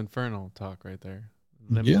Dante's Inferno talk right there.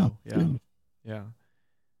 Limbo. Yeah.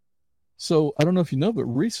 So I don't know if you know, but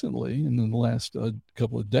recently, in the last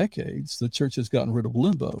couple of decades, the church has gotten rid of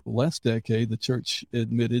limbo. Last decade, the church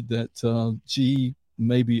admitted that,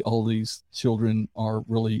 maybe all these children are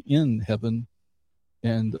really in heaven,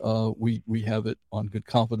 and we have it on good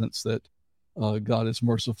confidence that God is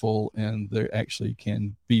merciful and they actually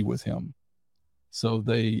can be with him. So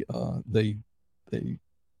they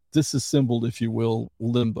disassembled, if you will,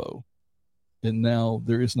 limbo, and now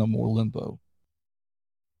there is no more limbo.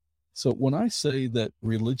 So when I say that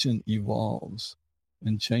religion evolves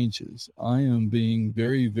and changes, I am being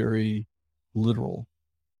very, very literal.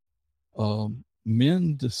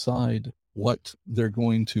 Men decide what they're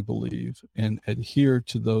going to believe and adhere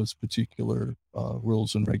to those particular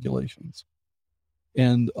rules and regulations.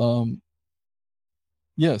 And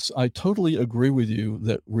yes, I totally agree with you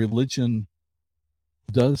that religion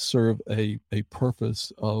does serve a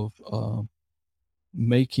purpose of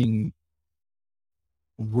making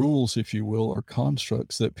rules, if you will, or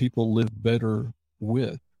constructs that people live better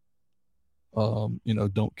with.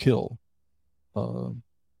 Don't kill,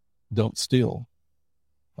 don't steal,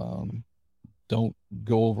 don't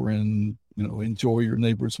go over and enjoy your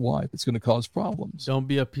neighbor's wife. It's going to cause problems. Don't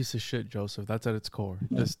be a piece of shit, Joseph. That's at its core.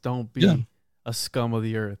 Yeah. Just don't be Yeah. a scum of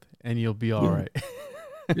the earth, and you'll be all right.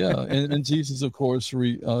 Yeah, and Jesus, of course,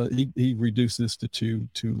 he reduced this to two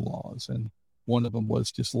laws, and one of them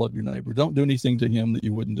was just love your neighbor. Don't do anything to him that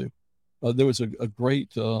you wouldn't do. There was a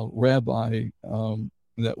great rabbi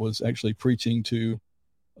that was actually preaching to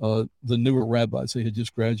the newer rabbis. They had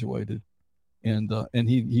just graduated, and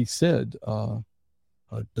he said,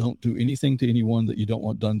 "Don't do anything to anyone that you don't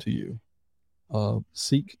want done to you.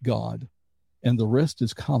 Seek God, and the rest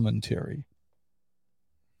is commentary."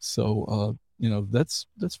 So that's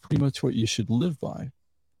pretty much what you should live by.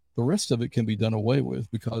 The rest of it can be done away with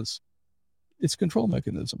because it's control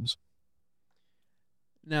mechanisms.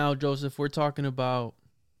 Now, Joseph, we're talking about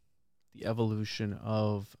the evolution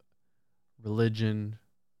of religion.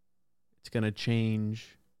 It's going to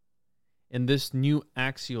change. In this new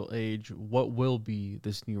axial age, what will be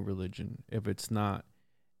this new religion if it's not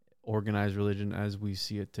organized religion as we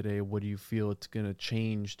see it today? What do you feel it's going to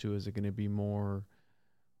change to? Is it going to be more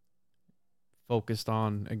focused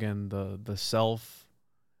on, again, the self,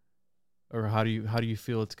 or how do you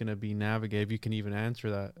feel it's going to be navigated? If you can even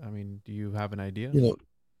answer that, I mean, do you have an idea?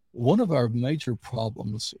 One of our major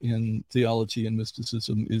problems in theology and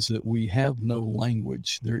mysticism is that we have no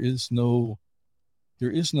language. There is no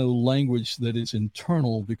language that is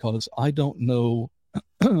internal, because I don't know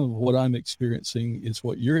what I'm experiencing is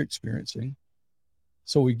what you're experiencing.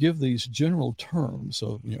 So we give these general terms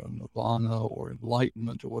of nirvana or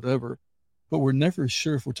enlightenment or whatever, but we're never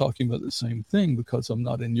sure if we're talking about the same thing, because I'm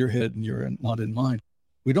not in your head and you're not in mine.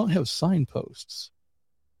 We don't have signposts.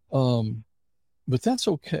 But that's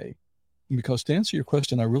okay, because to answer your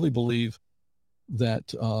question, I really believe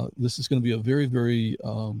that this is going to be a very, very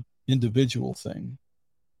individual thing.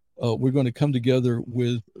 We're going to come together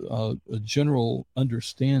with a general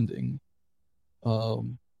understanding,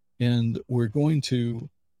 and we're going to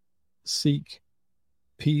seek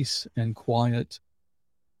peace and quiet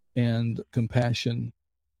and compassion.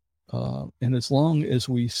 And as long as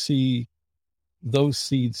we see those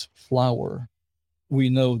seeds flower, we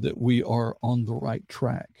know that we are on the right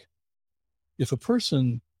track. If a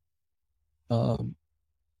person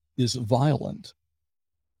is violent,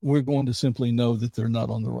 we're going to simply know that they're not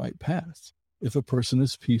on the right path. If a person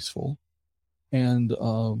is peaceful and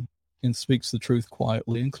speaks the truth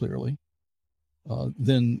quietly and clearly,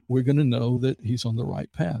 then we're going to know that he's on the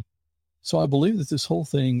right path. So I believe that this whole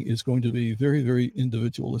thing is going to be very, very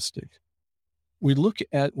individualistic. We look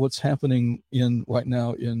at what's happening right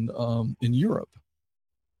now in Europe.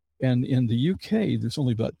 And in the UK, there's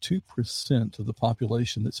only about 2% of the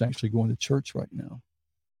population that's actually going to church right now.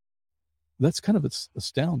 That's kind of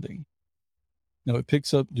astounding. Now, it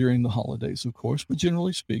picks up during the holidays, of course, but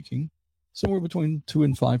generally speaking, somewhere between 2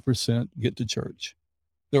 and 5% get to church.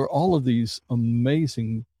 There are all of these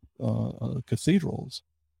amazing cathedrals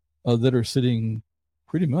that are sitting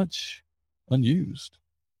pretty much unused.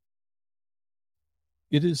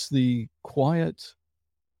 It is the quiet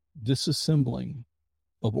disassembling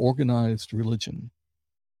of organized religion.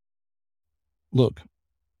 Look,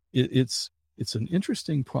 it's an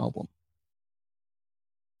interesting problem.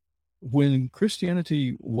 When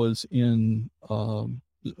Christianity was in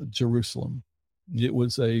Jerusalem, it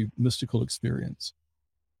was a mystical experience.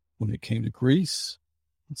 When it came to Greece,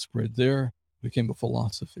 it spread there, it became a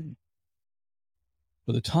philosophy.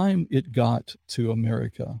 By the time it got to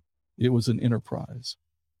America, it was an enterprise.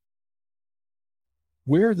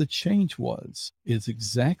 Where the change is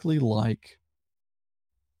exactly like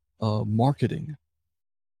marketing.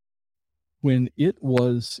 When it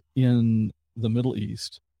was in the Middle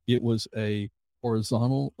East, it was a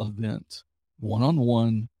horizontal event,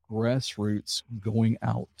 one-on-one, grassroots, going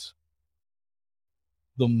out.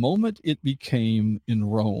 The moment it became in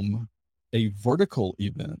Rome a vertical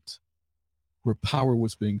event where power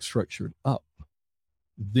was being structured up,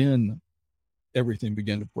 then everything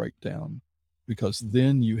began to break down, because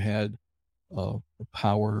then you had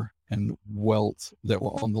power and wealth that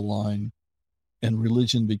were on the line, and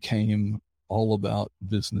religion became all about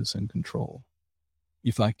business and control.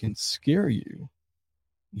 If I can scare you,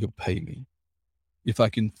 you'll pay me. If I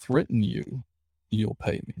can threaten you, you'll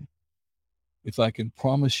pay me. If I can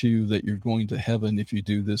promise you that you're going to heaven if you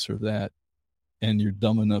do this or that, and you're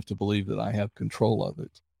dumb enough to believe that I have control of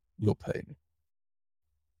it, you'll pay me.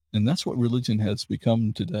 And that's what religion has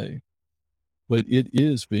become today. But it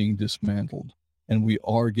is being dismantled, and we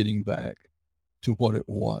are getting back to what it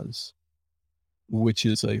was, which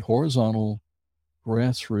is a horizontal,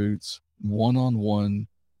 grassroots, one-on-one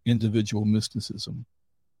individual mysticism.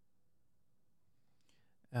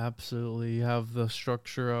 Absolutely. You have the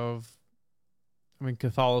structure of, I mean,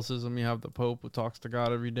 Catholicism, you have the Pope who talks to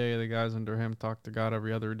God every day. The guys under him talk to God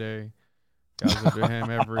every other day. Guys under him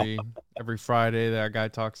every Friday, that guy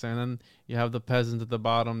talks to him. And then you have the peasant at the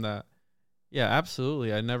bottom that, yeah,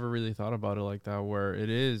 absolutely. I never really thought about it like that, where it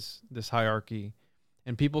is this hierarchy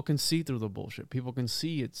and people can see through the bullshit. People can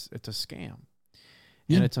see it's a scam.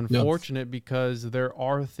 Yeah, and it's unfortunate because there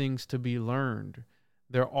are things to be learned.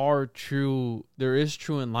 There is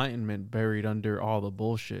true enlightenment buried under all the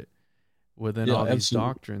bullshit within all these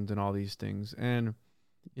doctrines and all these things. And,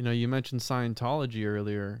 you know, you mentioned Scientology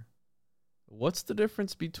earlier. What's the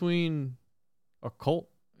difference between a cult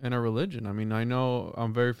and a religion? I mean, I know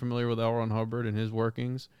I'm very familiar with L. Ron Hubbard and his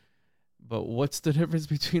workings, but what's the difference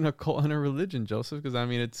between a cult and a religion, Joseph? Because, I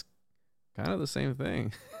mean, it's kind of the same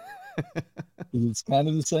thing. It's kind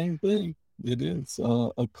of the same thing. It is.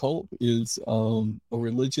 A cult is a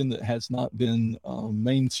religion that has not been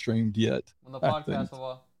mainstreamed yet. On the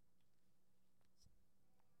podcast,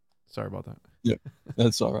 sorry about that. Yeah,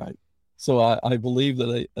 that's all right. So I believe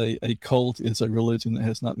that a cult is a religion that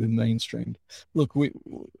has not been mainstreamed. Look,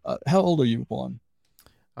 how old are you, Juan?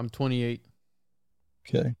 I'm 28.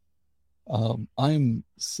 Okay. I'm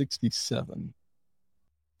 67.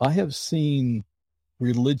 I have seen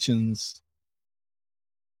religions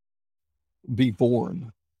be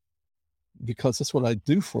born, because that's what I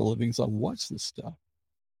do for a living, is I watch this stuff.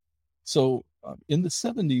 So in the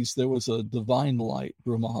 70s, there was a Divine Light,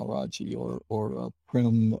 Guru Maharaji, or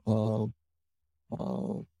Prem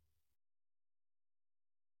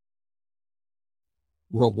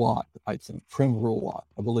Rawat, I think. Prem Rawat,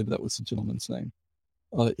 I believe that was the gentleman's name.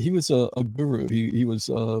 He was a guru. He was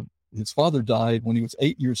his father died when he was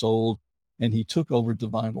 8 years old, and he took over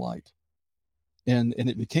Divine Light. And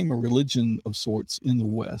it became a religion of sorts in the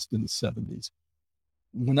West in the 70s.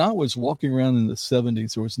 When I was walking around in the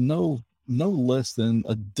 70s, there was no less than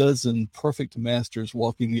a dozen perfect masters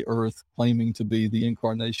walking the earth, claiming to be the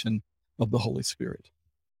incarnation of the Holy Spirit.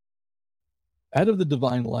 Out of the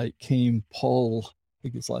Divine Light came Paul, I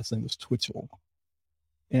think his last name was Twitchell,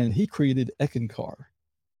 and he created Ekankar.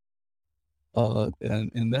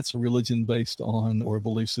 And that's a religion based on, or a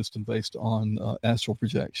belief system based on, astral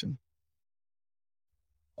projection.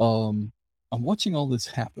 I'm watching all this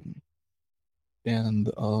happen, and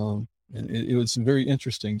it was very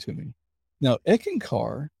interesting to me. Now,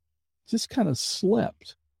 Ekankar just kind of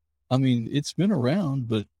slept. I mean, it's been around,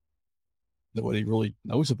 but nobody really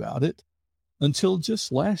knows about it until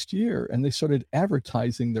just last year, and they started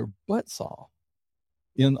advertising their butts off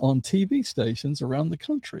on TV stations around the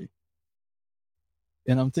country.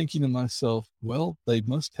 And I'm thinking to myself, well, they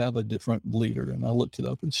must have a different leader. And I looked it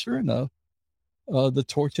up, and sure enough, the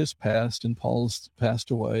torch has passed, and Paul's passed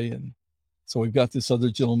away. And so we've got this other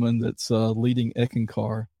gentleman that's leading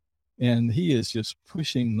Ekankar, and he is just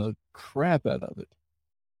pushing the crap out of it.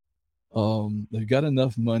 They've got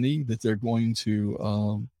enough money that they're going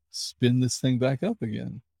to spin this thing back up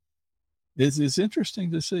again. It's interesting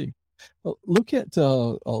to see. Look at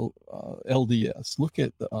LDS. Look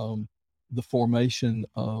at the formation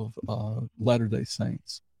of Latter-day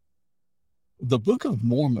Saints. The Book of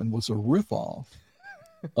Mormon was a ripoff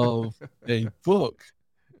of a book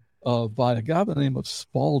by a guy by the name of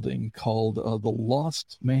Spalding called The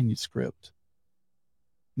Lost Manuscript.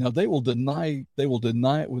 Now, they will deny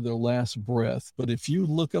it with their last breath, but if you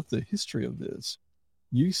look up the history of this,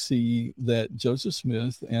 you see that Joseph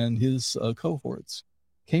Smith and his cohorts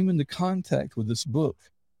came into contact with this book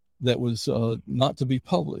that was not to be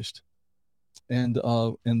published, and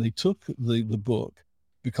they took the book,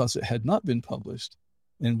 because it had not been published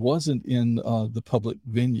and wasn't in the public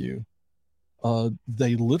venue.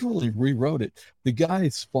 They literally rewrote it. The guy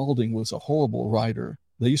Spalding was a horrible writer.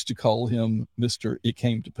 They used to call him Mr. It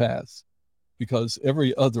Came to Pass, because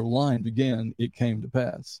every other line began, "It came to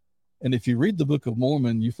pass." And if you read the Book of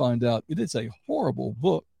Mormon, you find out it is a horrible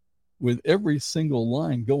book. with every single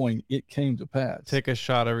line going, "It came to pass." Take a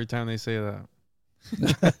shot every time they say that.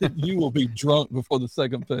 You will be drunk before the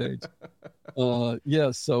second page.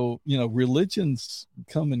 Yeah, so religions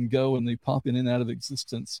come and go, and they pop in and out of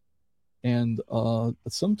existence, and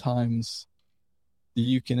sometimes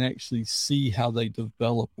you can actually see how they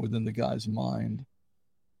develop within the guy's mind.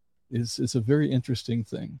 It's a very interesting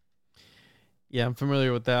thing. Yeah, I'm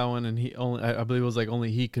familiar with that one, and I believe it was like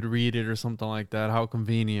only he could read it or something like that. How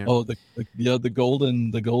convenient. Oh, the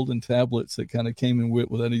golden tablets that kind of came in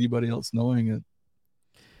without anybody else knowing it.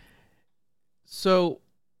 So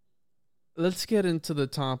let's get into the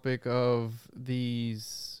topic of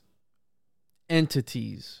these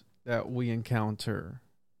entities that we encounter.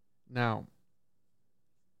 Now,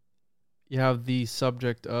 you have the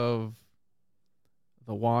subject of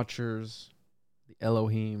the Watchers, the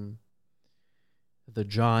Elohim, the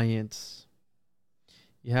giants.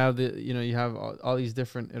 You have you have all these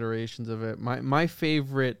different iterations of it. My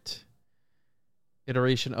favorite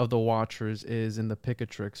iteration of the Watchers is in the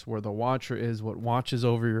Picatrix, where the Watcher is what watches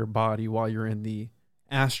over your body while you're in the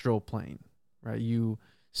astral plane, right? You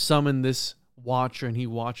summon this Watcher and he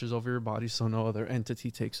watches over your body so no other entity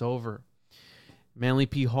takes over. Manly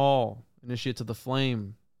P. Hall, Initiates of the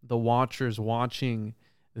Flame, the Watchers watching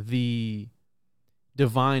the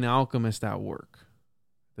divine alchemist at work.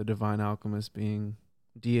 The divine alchemist being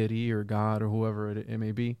deity or God or whoever it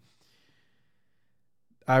may be.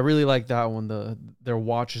 I really like that one. They're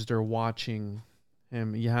watching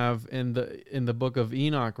him. You have in the book of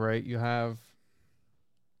Enoch, right?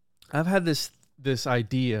 I've had this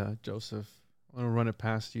idea, Joseph. I want to run it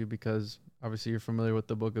past you because obviously you're familiar with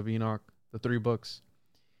the book of Enoch, the 3 books.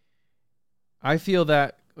 I feel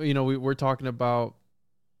that, we're talking about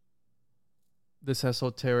this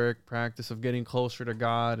esoteric practice of getting closer to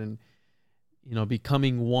God and,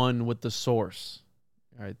 becoming one with the source,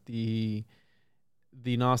 right? The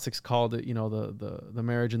Gnostics called it, the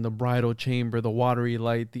marriage in the bridal chamber, the watery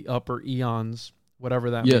light, the upper eons,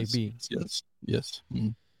 whatever that may be. Yes.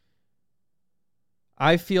 Mm.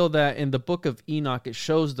 I feel that in the book of Enoch, it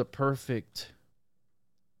shows the perfect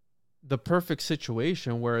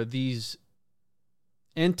situation where these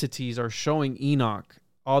entities are showing Enoch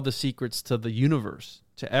all the secrets to the universe,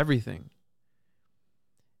 to everything.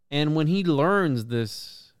 And when he learns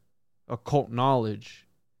this occult knowledge,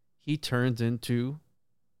 he turns into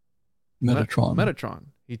Metatron.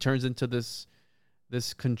 He turns into this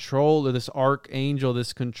controller, this archangel,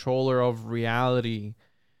 this controller of reality.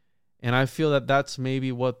 And I feel that that's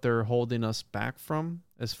maybe what they're holding us back from,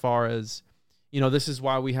 as far as, this is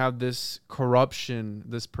why we have this corruption,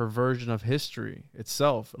 this perversion of history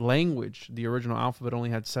itself. Language, the original alphabet only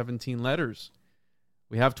had 17 letters.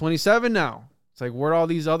 We have 27 now. It's like, where'd all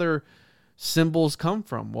these other symbols come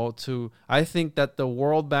from? Well, I think that the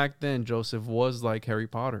world back then, Joseph, was like Harry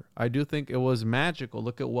Potter. I do think it was magical.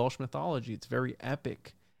 Look at Welsh mythology. It's very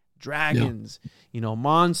epic. Dragons,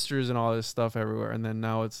 monsters and all this stuff everywhere. And then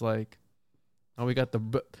now it's like, oh, we got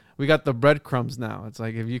the breadcrumbs now. It's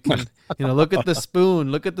like, if you can, look at the spoon,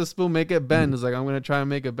 make it bend. It's like, I'm going to try and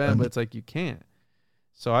make it bend, but it's like, you can't.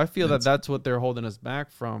 So I feel that that's what they're holding us back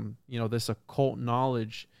from, this occult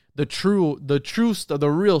knowledge, the true stuff,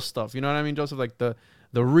 the real stuff. You know what I mean, Joseph? Like the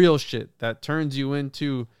real shit that turns you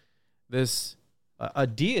into this, a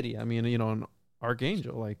deity. I mean, an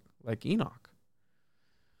archangel like Enoch.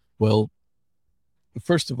 Well,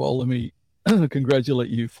 first of all, let me congratulate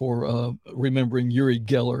you for remembering Uri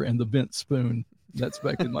Geller and the bent spoon. That's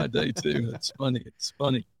back in my day too. That's funny. It's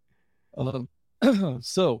funny.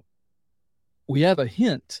 So we have a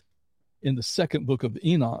hint in the 2nd book of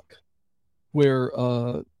Enoch, where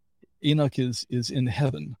Enoch is in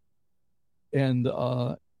heaven, and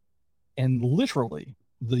literally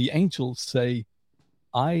the angels say,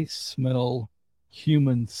 "I smell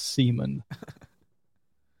human semen.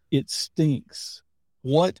 It stinks.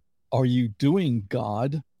 What are you doing,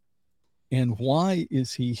 God? And why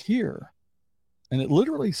is he here?" And it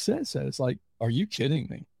literally says that. It's like, are you kidding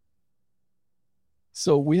me?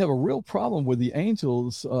 So we have a real problem with the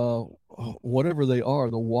angels, whatever they are,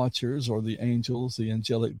 the Watchers or the angels, the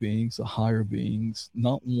angelic beings, the higher beings,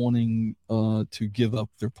 not wanting to give up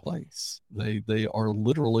their place. They are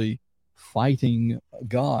literally fighting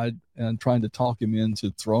God and trying to talk him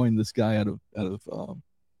into throwing this guy out of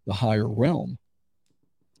the higher realm.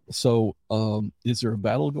 So is there a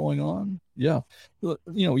battle going on? Yeah.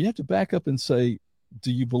 You have to back up and say,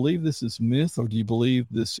 do you believe this is myth, or do you believe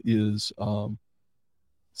this is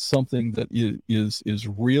something that is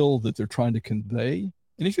real, that they're trying to convey?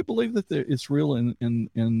 And if you believe that it's real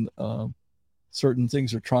and certain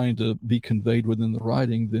things are trying to be conveyed within the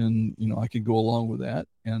writing, then I could go along with that.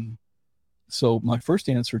 And So my first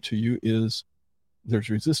answer to you is there's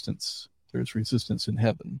resistance. There's resistance in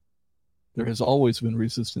heaven. There has always been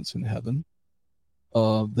resistance in heaven.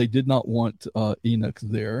 They did not want Enoch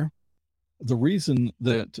there. The reason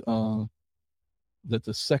that that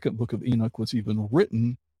the second book of Enoch was even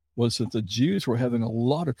written was that the Jews were having a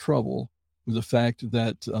lot of trouble with the fact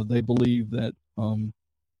that they believed that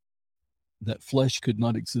that flesh could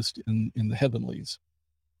not exist in the heavenlies,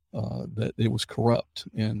 that it was corrupt,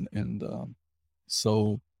 and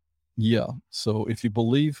so yeah. So if you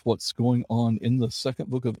believe what's going on in the second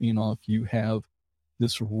book of Enoch, you have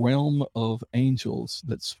this realm of angels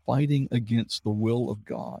that's fighting against the will of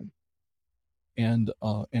God. And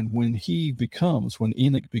when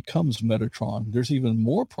Enoch becomes Metatron, there's even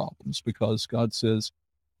more problems because God says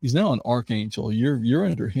he's now an archangel. You're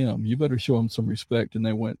under him. You better show him some respect. And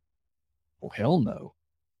they went, well, hell no.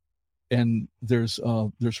 And there's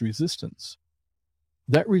resistance.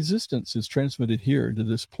 That resistance is transmitted here to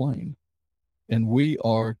this plane, and we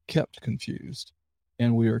are kept confused,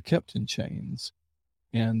 and we are kept in chains.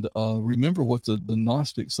 And remember what the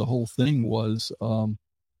Gnostics, the whole thing was.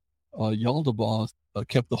 Yaldabaoth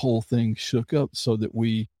kept the whole thing shook up so that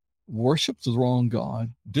we worshiped the wrong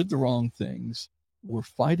God, did the wrong things, were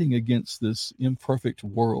fighting against this imperfect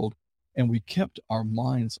world, and we kept our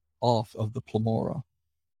minds off of the Plamora.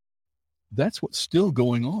 That's what's still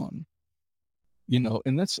going on,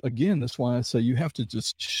 and that's why I say you have to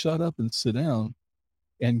just shut up and sit down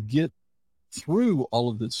and get through all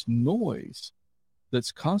of this noise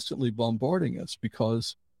that's constantly bombarding us,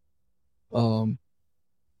 because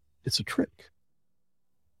it's a trick.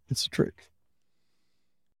 It's a trick.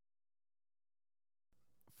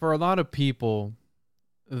 For a lot of people,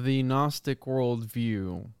 the Gnostic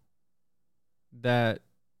worldview that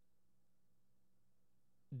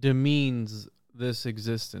demeans this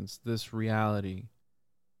existence, this reality.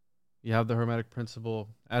 You have the Hermetic principle,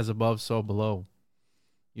 as above, so below.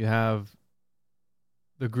 You have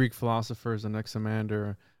the Greek philosophers,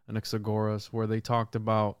 Anaximander, Anaxagoras, where they talked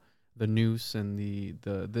about the nous and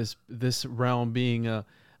this realm being a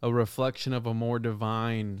reflection of a more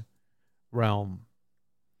divine realm.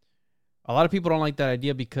 A lot of people don't like that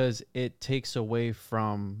idea because it takes away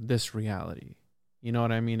from this reality. You know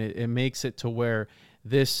what I mean? It makes it to where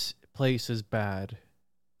this place is bad.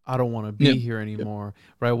 I don't want to be here anymore.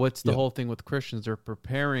 Right? What's the whole thing with Christians?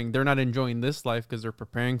 They're not enjoying this life because they're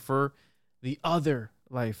preparing for the other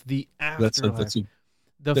life, the afterlife.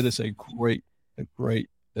 That is a great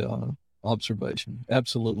observation.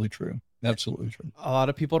 Absolutely true. Absolutely true. A lot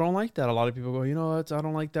of people don't like that. A lot of people go, I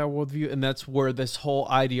don't like that worldview. And that's where this whole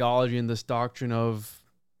ideology and this doctrine of,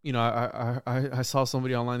 I saw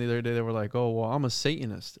somebody online the other day, they were like, oh, well, I'm a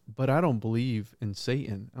Satanist, but I don't believe in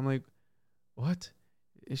Satan. I'm like, what?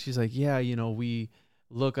 And she's like, yeah, we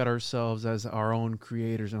look at ourselves as our own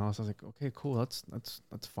creators. And I was like, okay, cool. That's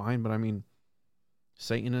fine. But I mean,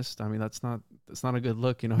 Satanist, I mean, that's not a good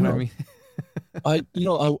look. You know what I mean?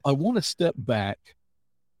 I want to step back.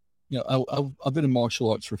 I've been in martial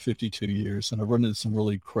arts for 52 years, and I've run into some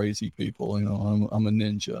really crazy people. I'm a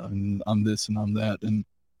ninja, and I'm this and I'm that, and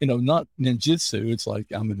not ninjutsu. It's like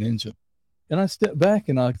I'm a ninja, and I step back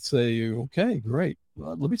and I say, okay, great.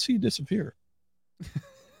 Well, let me see you disappear.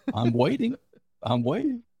 I'm waiting.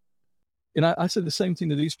 And I said the same thing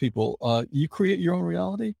to these people. You create your own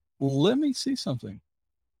reality. Well, let me see something.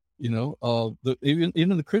 Even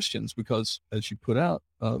the Christians, because as you pointed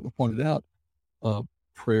out,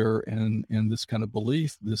 prayer and this kind of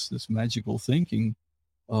belief, this magical thinking,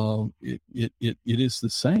 it is the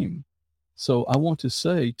same. So I want to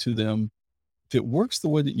say to them, if it works the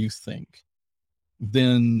way that you think,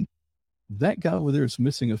 then that guy over there is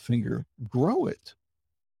missing a finger. Grow it.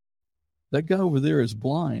 That guy over there is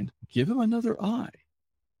blind. Give him another eye.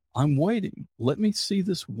 I'm waiting. Let me see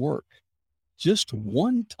this work just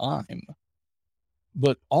one time.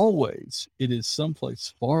 But always it is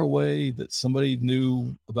someplace far away that somebody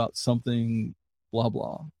knew about something, blah,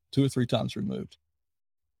 blah, 2 or 3 times removed.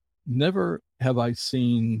 Never have I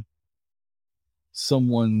seen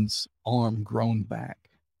someone's arm grown back,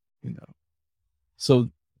 So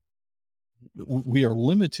we are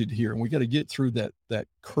limited here, and we got to get through that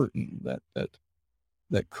curtain,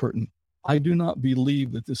 that curtain. I do not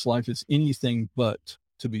believe that this life is anything but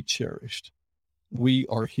to be cherished. We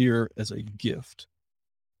are here as a gift,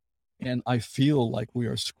 and I feel like we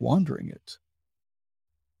are squandering it.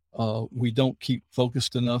 We don't keep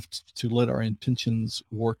focused enough to let our intentions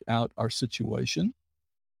work out our situation.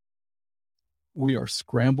 We are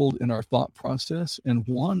scrambled in our thought process, and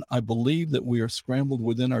I believe that we are scrambled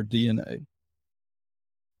within our DNA.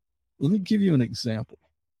 Let me give you an example.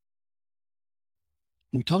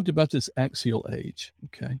 we talked about this axial age,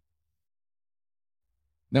 okay?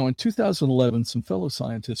 Now, in 2011, some fellow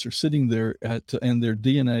scientists are sitting there and they're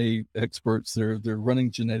DNA experts. They're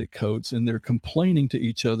running genetic codes, and they're complaining to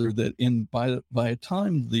each other that by the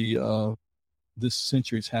time this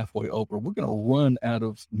century is halfway over, we're going to run out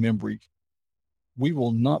of memory. We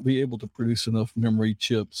will not be able to produce enough memory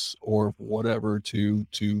chips or whatever to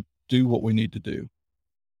do what we need to do.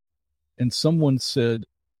 And someone said,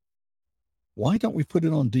 "Why don't we put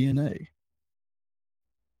it on DNA?"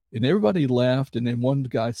 And everybody laughed. And then one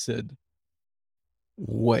guy said,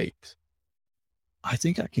 "Wait, I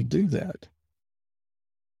think I can do that."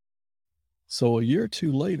 So a year or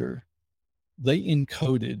two later, they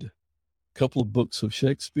encoded a couple of books of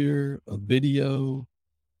Shakespeare, a video,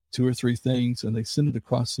 two or three things, and they sent it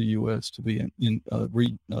across the U.S. to be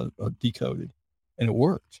decoded. And it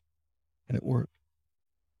worked.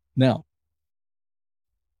 Now,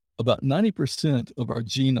 about 90% of our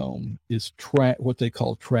genome is what they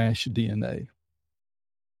call trash DNA.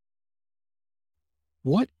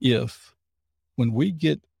 What if, when we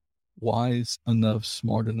get wise enough,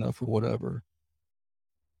 smart enough, or whatever,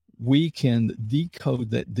 we can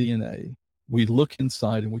decode that DNA? We look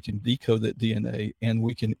inside and we can decode that DNA, and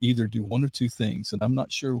we can either do one or two things, and I'm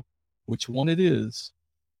not sure which one it is.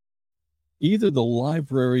 Either the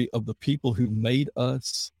library of the people who made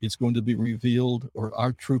us is going to be revealed, or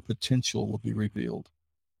our true potential will be revealed.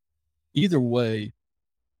 Either way,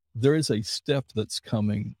 there is a step that's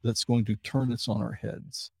coming that's going to turn us on our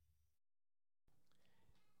heads.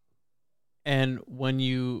 And when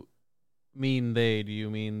you mean they, do you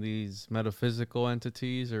mean these metaphysical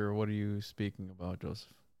entities, or what are you speaking about, Joseph?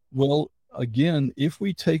 Well, again, if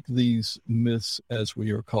we take these myths, as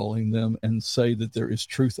we are calling them, and say that there is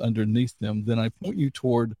truth underneath them, then I point you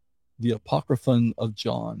toward the Apocryphon of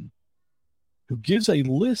John, who gives a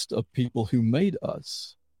list of people who made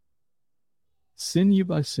us, sinew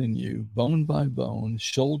by sinew, bone by bone,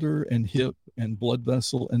 shoulder and hip and blood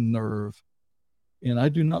vessel and nerve. And I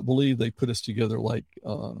do not believe they put us together like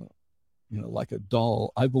a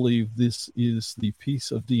doll. I believe this is the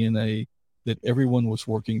piece of DNA that everyone was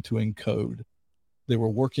working to encode. They were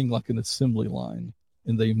working like an assembly line,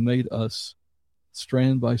 and they made us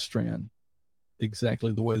strand by strand,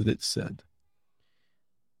 exactly the way that it's said.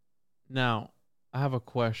 Now, I have a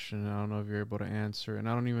question. I don't know if you're able to answer, and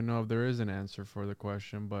I don't even know if there is an answer for the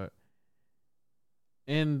question, but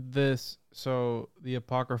in this, so the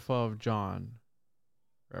Apocrypha of John,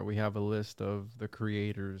 right, we have a list of the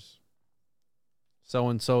creators.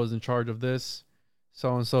 So-and-so is in charge of this.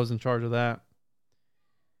 So-and-so is in charge of that.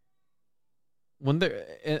 When they're,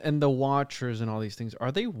 and the watchers and all these things,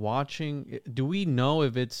 are they watching? Do we know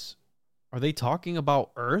if are they talking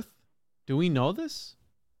about Earth? Do we know this?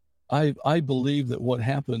 I believe that what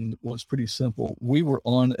happened was pretty simple. We were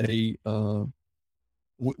on we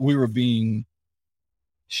were being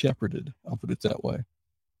shepherded. I'll put it that way.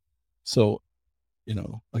 So,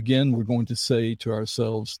 again, we're going to say to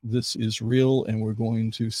ourselves, this is real, and we're going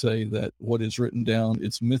to say that what is written down,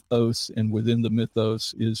 it's mythos, and within the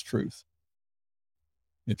mythos is truth.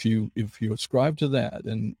 If you ascribe to that,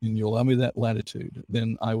 and you allow me that latitude,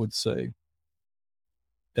 then I would say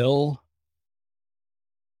El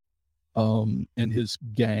and his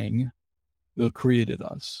gang created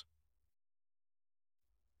us.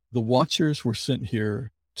 The watchers were sent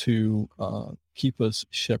here to keep us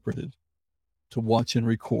shepherded, to watch and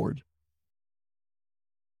record.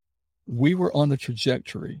 We were on a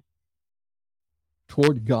trajectory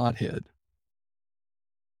toward Godhead.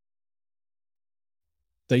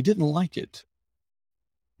 They didn't like it.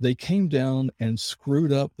 They came down and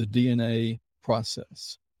screwed up the DNA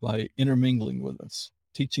process by intermingling with us,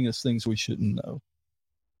 teaching us things we shouldn't know,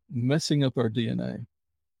 messing up our DNA,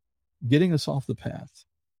 getting us off the path.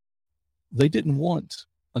 They didn't want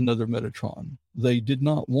another Metatron. They did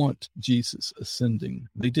not want Jesus ascending.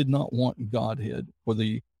 They did not want Godhead for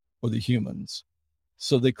the humans.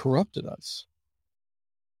 So they corrupted us.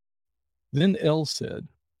 Then El said,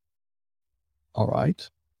 all right,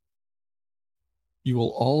 you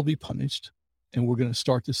will all be punished, and we're going to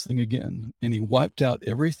start this thing again. And he wiped out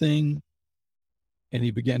everything, and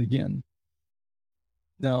he began again.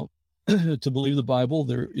 Now, to believe the Bible,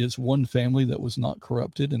 there is one family that was not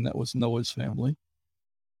corrupted, and that was Noah's family.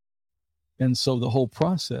 And so the whole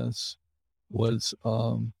process was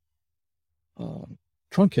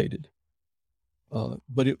truncated.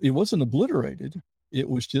 But it wasn't obliterated. It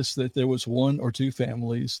was just that there was one or two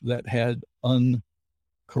families that had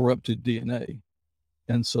uncorrupted DNA.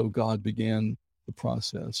 And so God began the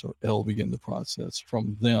process, or El began the process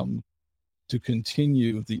from them to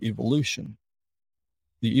continue the evolution.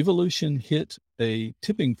 The evolution hit a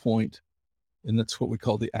tipping point, and that's what we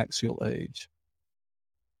call the axial age.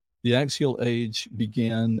 The axial age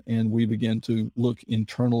began, and we began to look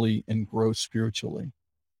internally and grow spiritually.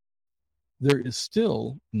 There is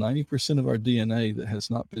still 90% of our DNA that has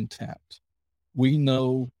not been tapped. We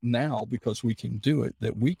know now, because we can do it,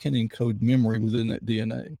 that we can encode memory within that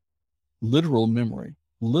DNA, literal memory,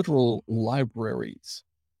 literal libraries.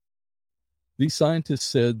 These scientists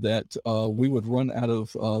said that we would run out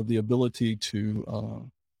of the ability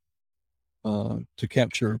to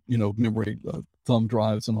capture, memory, thumb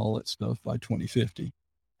drives and all that stuff by 2050.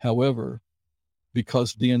 However,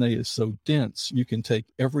 because DNA is so dense, you can take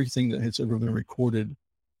everything that has ever been recorded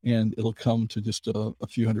and it'll come to just a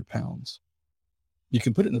few hundred pounds. You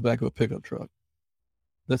can put it in the back of a pickup truck.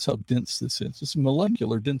 That's how dense this is. It's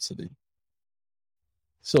molecular density.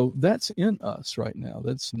 So that's in us right now.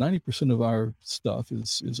 That's 90% of our stuff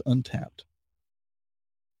is untapped.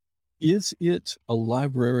 Is it a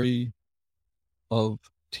library of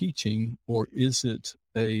teaching, or is it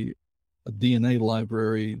a DNA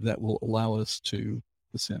library that will allow us to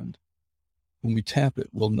ascend? When we tap it,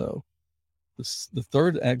 we'll know.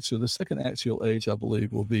 The second axial age, I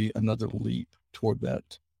believe, will be another leap toward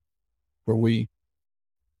that, where we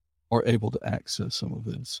are able to access some of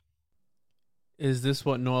this. Is this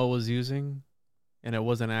what Noah was using? And it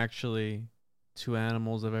wasn't actually two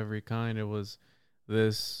animals of every kind. It was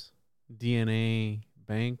this DNA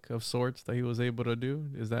bank of sorts that he was able to do.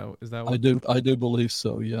 Is that what I do believe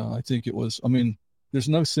so. Yeah, I think it was. I mean, there's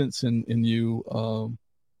no sense in you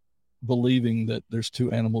believing that there's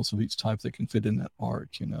two animals of each type that can fit in that ark.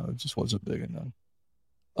 It just wasn't big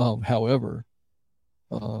enough. However,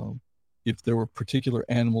 if there were particular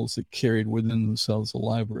animals that carried within themselves the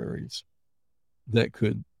libraries that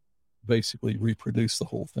could basically reproduce the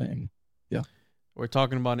whole thing. Yeah. We're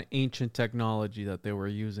talking about an ancient technology that they were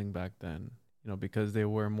using back then, because they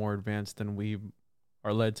were more advanced than we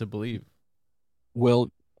are led to believe.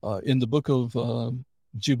 Well, in the book of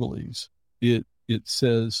Jubilees, it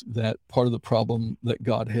says that part of the problem that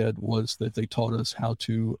God had was that they taught us how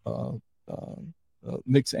to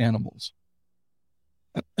mix animals.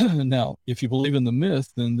 Now, if you believe in the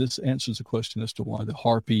myth, then this answers the question as to why the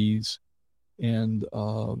harpies and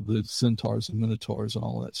the centaurs and minotaurs and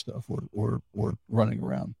all that stuff were running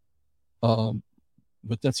around.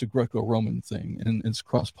 But that's a Greco-Roman thing, and it's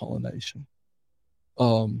cross-pollination.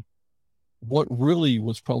 What really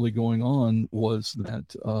was probably going on was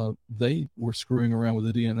that they were screwing around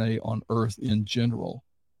with the DNA on Earth in general.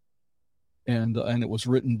 And it was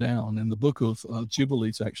written down. And the book of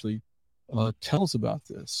Jubilees actually tells about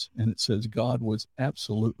this. And it says God was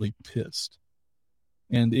absolutely pissed.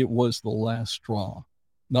 And it was the last straw.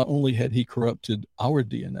 Not only had he corrupted our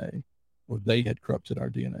DNA, or they had corrupted our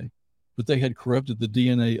DNA, but they had corrupted the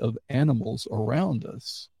DNA of animals around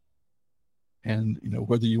us. And,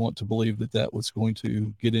 whether you want to believe that that was going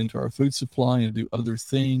to get into our food supply and do other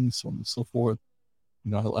things, so on and so forth,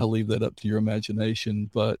 I'll leave that up to your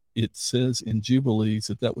imagination. But it says in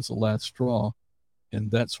Jubilees that was the last straw,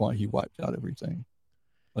 and that's why he wiped out everything.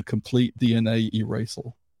 A complete DNA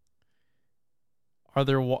erasal. Are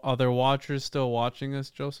there watchers still watching us,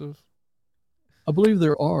 Joseph? I believe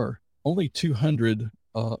there are. Only 200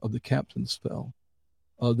 of the captains fell.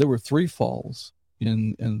 There were 3 falls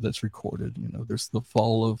and that's recorded. There's the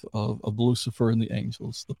fall of Lucifer and the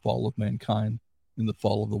angels, the fall of mankind, and the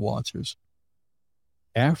fall of the watchers.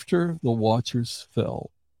 After the watchers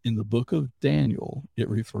fell, in the book of Daniel, it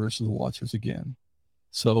refers to the watchers again.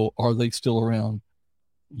 So are they still around?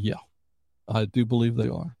 Yeah, I do believe they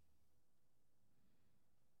are.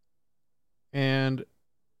 And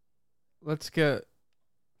let's get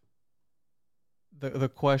the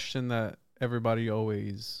question that everybody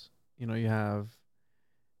always, you have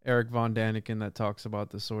Eric Von Daniken that talks about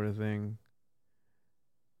this sort of thing.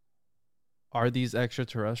 Are these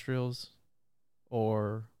extraterrestrials,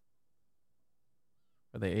 or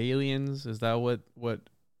are they aliens? Is that what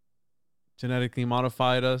genetically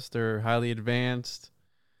modified us? They're highly advanced.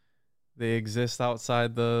 They exist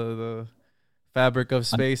outside the fabric of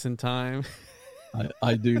space and time.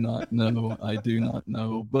 I do not know. I do not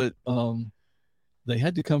know. But they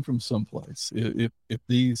had to come from someplace. If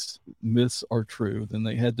these myths are true, then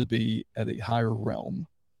they had to be at a higher realm.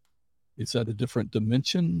 Is that a different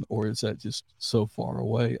dimension, or is that just so far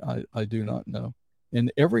away? I do not know.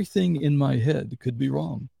 And everything in my head could be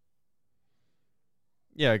wrong.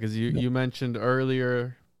 Yeah, because you mentioned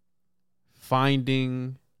earlier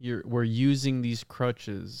we're using these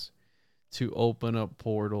crutches to open up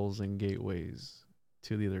portals and gateways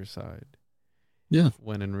to the other side. Yeah.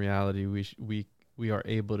 When in reality we we are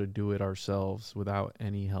able to do it ourselves without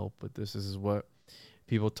any help. But this is what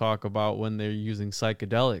people talk about when they're using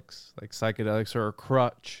psychedelics. Like, psychedelics are a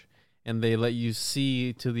crutch and they let you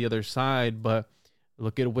see to the other side. But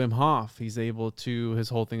look at Wim Hof. He's able to, his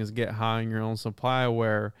whole thing is get high on your own supply,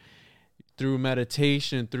 where through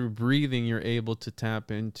meditation, through breathing, you're able to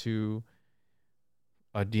tap into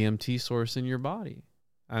a DMT source in your body.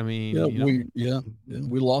 I mean,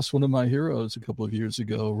 we lost one of my heroes a couple of years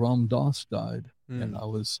ago. Ram Dass died, and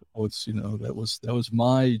that was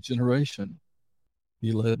my generation.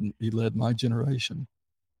 He led my generation.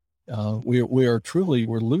 We're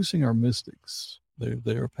losing our mystics.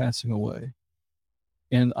 They are passing away,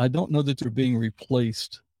 and I don't know that they're being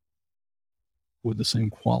replaced with the same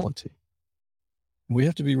quality. We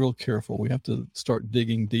have to be real careful. We have to start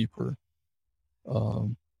digging deeper,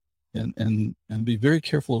 and be very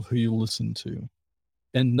careful of who you listen to,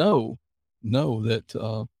 and know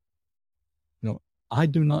that I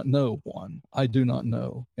do not know, Juan. I do not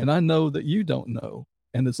know, and I know that you don't know.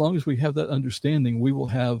 And as long as we have that understanding, we will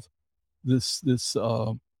have this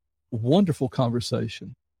wonderful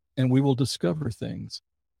conversation, and we will discover things.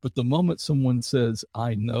 But the moment someone says,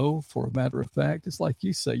 I know for a matter of fact, it's like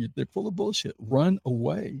you say, they're full of bullshit. Run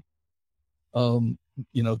away. They're going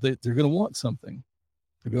to want something.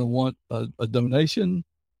 They're going to want a donation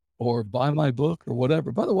or buy my book or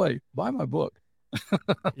whatever. By the way, buy my book.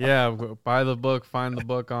 Yeah, buy the book, find the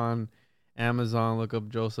book on Amazon, look up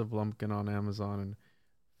Joseph Lumpkin on Amazon and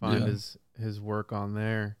find his work on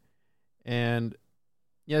there. And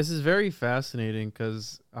yeah, this is very fascinating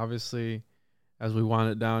because obviously, as we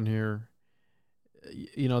wind it down here,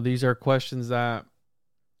 these are questions that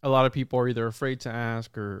a lot of people are either afraid to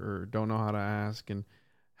ask or don't know how to ask. And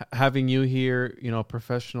having you here, a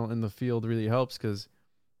professional in the field, really helps, because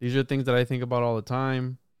these are things that I think about all the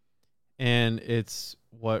time. And it's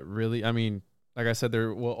what really, like I said,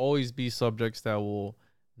 there will always be subjects that will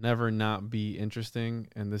never not be interesting.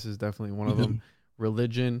 And this is definitely one of them.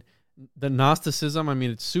 Religion, the Gnosticism.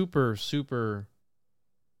 It's super, super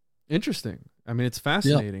interesting. It's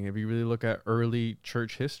fascinating. If you really look at early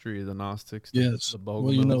church history, the Gnostics, the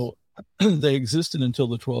Bogomils. Well, they existed until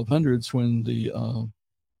the 1200s, when the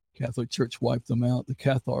Catholic Church wiped them out, the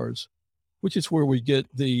Cathars, which is where we get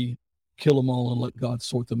the kill them all and let God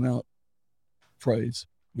sort them out phrase,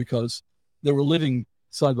 because they were living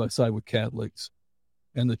side by side with Catholics,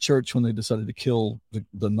 and the church, when they decided to kill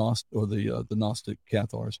the Gnostic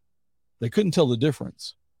Cathars, they couldn't tell the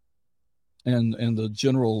difference. And the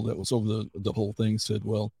general that was over the whole thing said,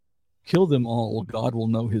 well, kill them all, God will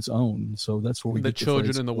know his own. So that's where we the get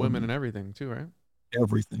children and the women and everything too, right?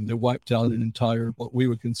 Everything. They wiped out an entire, what we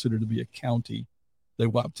would consider to be a county. They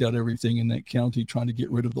wiped out everything in that county, trying to get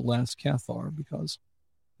rid of the last Cathar, because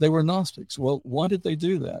they were Gnostics. Well, why did they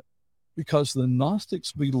do that? Because the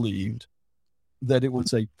Gnostics believed that it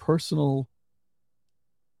was a personal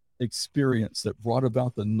experience that brought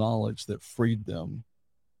about the knowledge that freed them.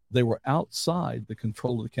 They were outside the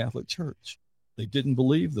control of the Catholic Church. They didn't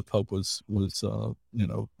believe the Pope was the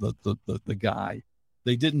guy.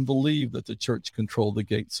 They didn't believe that the church controlled the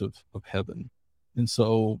gates of heaven. And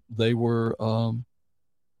so they were,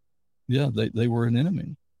 they were an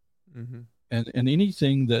enemy. Mm-hmm. And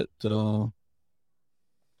anything that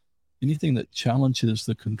challenges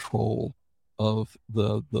the control of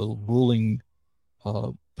the ruling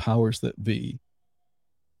powers that be,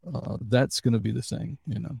 that's going to be the thing,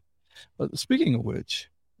 But speaking of which,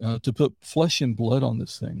 to put flesh and blood on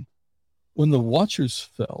this thing, when the Watchers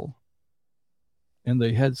fell and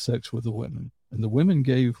they had sex with the women, and the women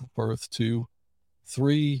gave birth to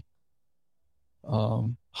 3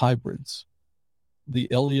 hybrids,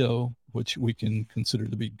 the Elio, which we can consider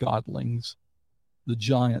to be godlings, the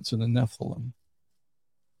giants, and the Nephilim.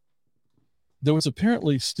 There was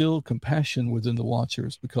apparently still compassion within the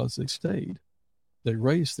Watchers, because they stayed. They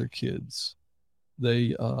raised their kids.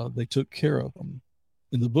 They took care of them.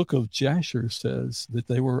 And the book of Jasher says that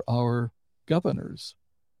they were our governors.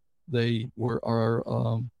 They were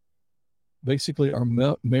our basically our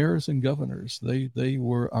mayors and governors. They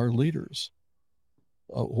were our leaders.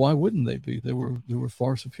 Why wouldn't they be? They were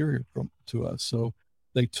far superior to us. So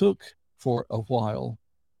they took for a while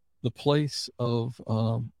the place of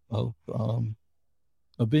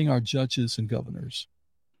being our judges and governors.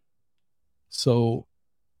 So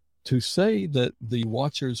to say that the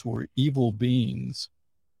Watchers were evil beings,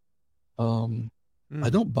 I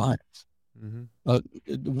don't buy it.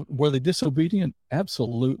 Mm-hmm. Were they disobedient?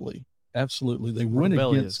 Absolutely. They went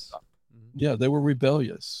against. Yeah, they were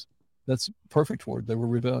rebellious. That's a perfect word. They were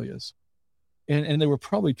rebellious. And they were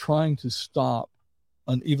probably trying to stop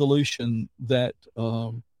an evolution that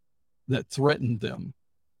that threatened them.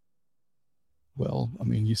 Well, I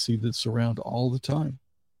mean, you see this around all the time.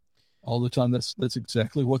 All the time. That's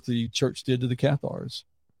exactly what the church did to the Cathars.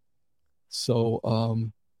 So,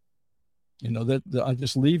 that I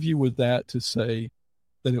just leave you with that to say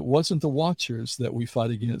that it wasn't the Watchers that we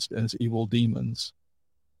fight against as evil demons.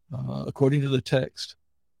 According to the text,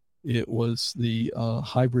 it was the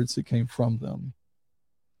hybrids that came from them,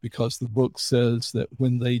 because the book says that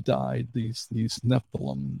when they died, these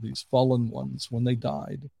Nephilim, these fallen ones, when they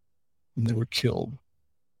died, when they were killed,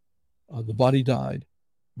 the body died,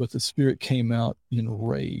 but the spirit came out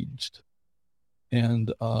enraged.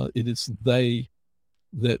 And it is they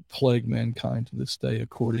that plague mankind to this day,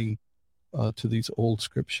 according to these old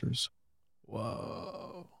scriptures.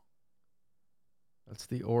 Whoa. That's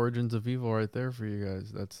the origins of evil right there for you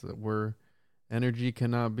guys. That's where energy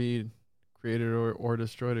cannot be created or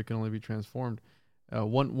destroyed. It can only be transformed.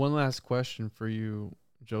 One last question for you,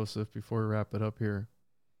 Joseph, before we wrap it up here.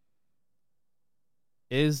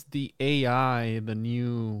 Is the AI the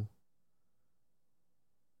new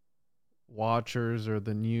Watchers or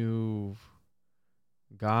the new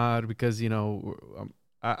God? Because,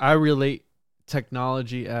 I relate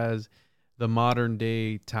technology as the modern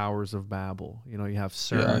day towers of Babel. You have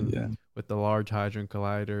CERN with the Large Hadron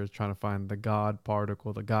Collider trying to find the God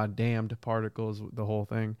particle, the goddamned particles, the whole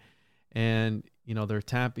thing. And, they're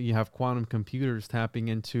tapping, you have quantum computers tapping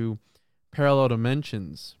into parallel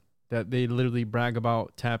dimensions that they literally brag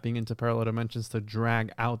about, tapping into parallel dimensions to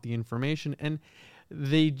drag out the information. And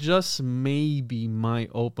they just maybe might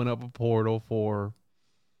open up a portal for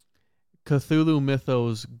Cthulhu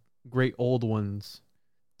mythos, great old ones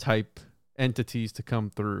type entities to come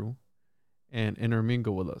through and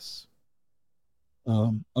intermingle with us.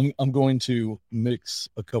 I'm going to mix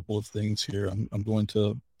a couple of things here. I'm going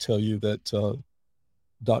to tell you that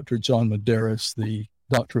Dr. John Medeiros, the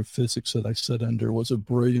doctor of physics that I sat under, was a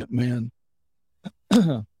brilliant man.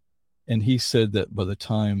 And he said that by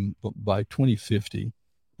 2050,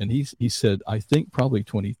 and he said, I think probably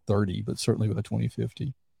 2030, but certainly by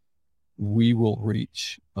 2050, we will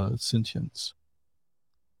reach sentience.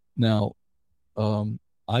 Now,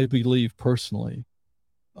 I believe personally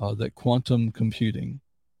that quantum computing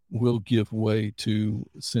will give way to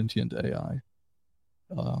sentient AI,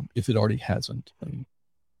 if it already hasn't. I mean,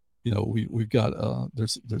 we've got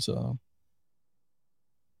there's an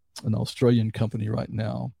Australian company right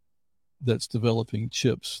now that's developing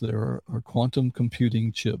chips. There are quantum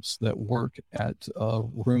computing chips that work at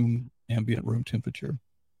ambient room temperature.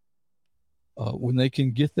 When they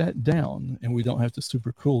can get that down and we don't have to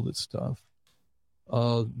super cool this stuff,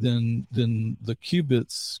 then the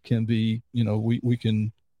qubits can be, we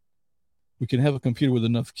can have a computer with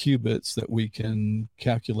enough qubits that we can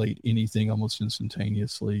calculate anything almost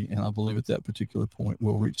instantaneously. And I believe at that particular point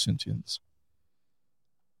we'll reach sentience.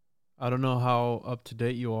 I don't know how up to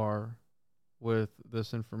date you are with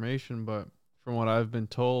this information, but from what I've been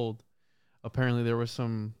told, apparently there were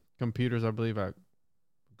some computers, I believe at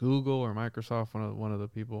Google or Microsoft, one of the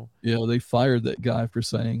people. Yeah, they fired that guy for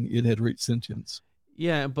saying it had reached sentience.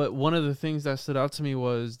 Yeah, but one of the things that stood out to me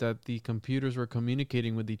was that the computers were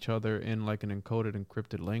communicating with each other in like an encoded,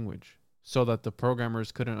 encrypted language so that the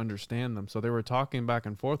programmers couldn't understand them. So they were talking back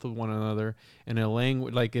and forth with one another in a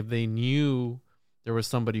language, like if they knew there was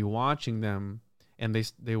somebody watching them, and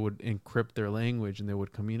they would encrypt their language and they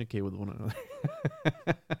would communicate with one another.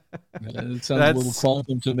 It sounds a little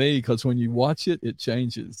quantum to me, because when you watch it, it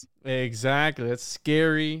changes. Exactly. That's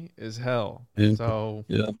scary as hell. Yeah. So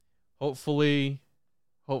yeah, hopefully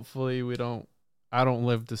I don't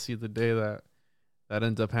live to see the day that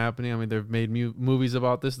ends up happening. I mean, they've made movies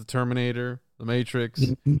about this, The Terminator, The Matrix,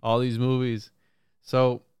 all these movies.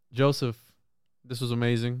 So Joseph, this was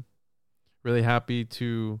amazing. Really happy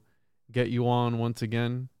to get you on once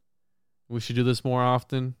again. We should do this more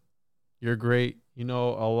often. You're great. You know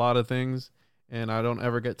a lot of things, and I don't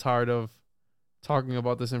ever get tired of talking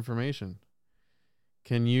about this information.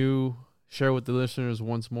 Can you share with the listeners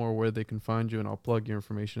once more where they can find you, and I'll plug your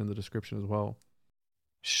information in the description as well.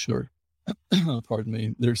 Sure. Pardon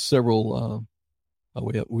me. There's several,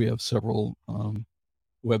 we have several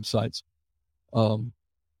websites.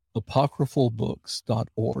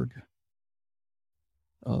 Apocryphalbooks.org.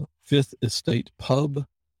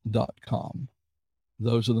 FifthEstatePub.com.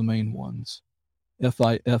 Those are the main ones.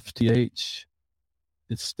 FIFTH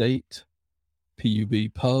estate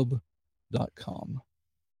PUB pub.com.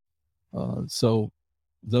 So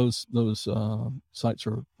those sites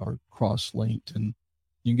are cross-linked, and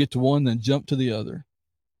you can get to one, then jump to the other.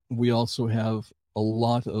 We also have a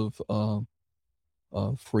lot of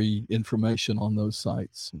free information on those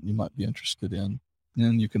sites you might be interested in.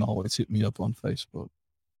 And you can always hit me up on Facebook.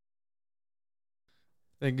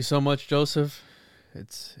 Thank you so much, Joseph.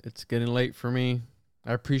 It's getting late for me.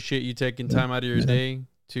 I appreciate you taking time out of your day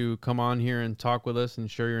to come on here and talk with us and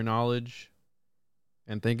share your knowledge.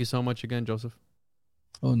 And thank you so much again, Joseph.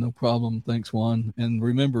 Oh, no problem. Thanks, Juan. And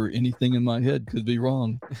remember, anything in my head could be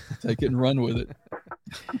wrong. Take it and run with it.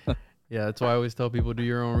 Yeah, that's why I always tell people do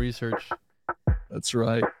your own research. That's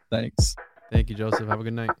right. Thanks. Thank you, Joseph. Have a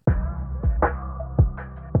good night.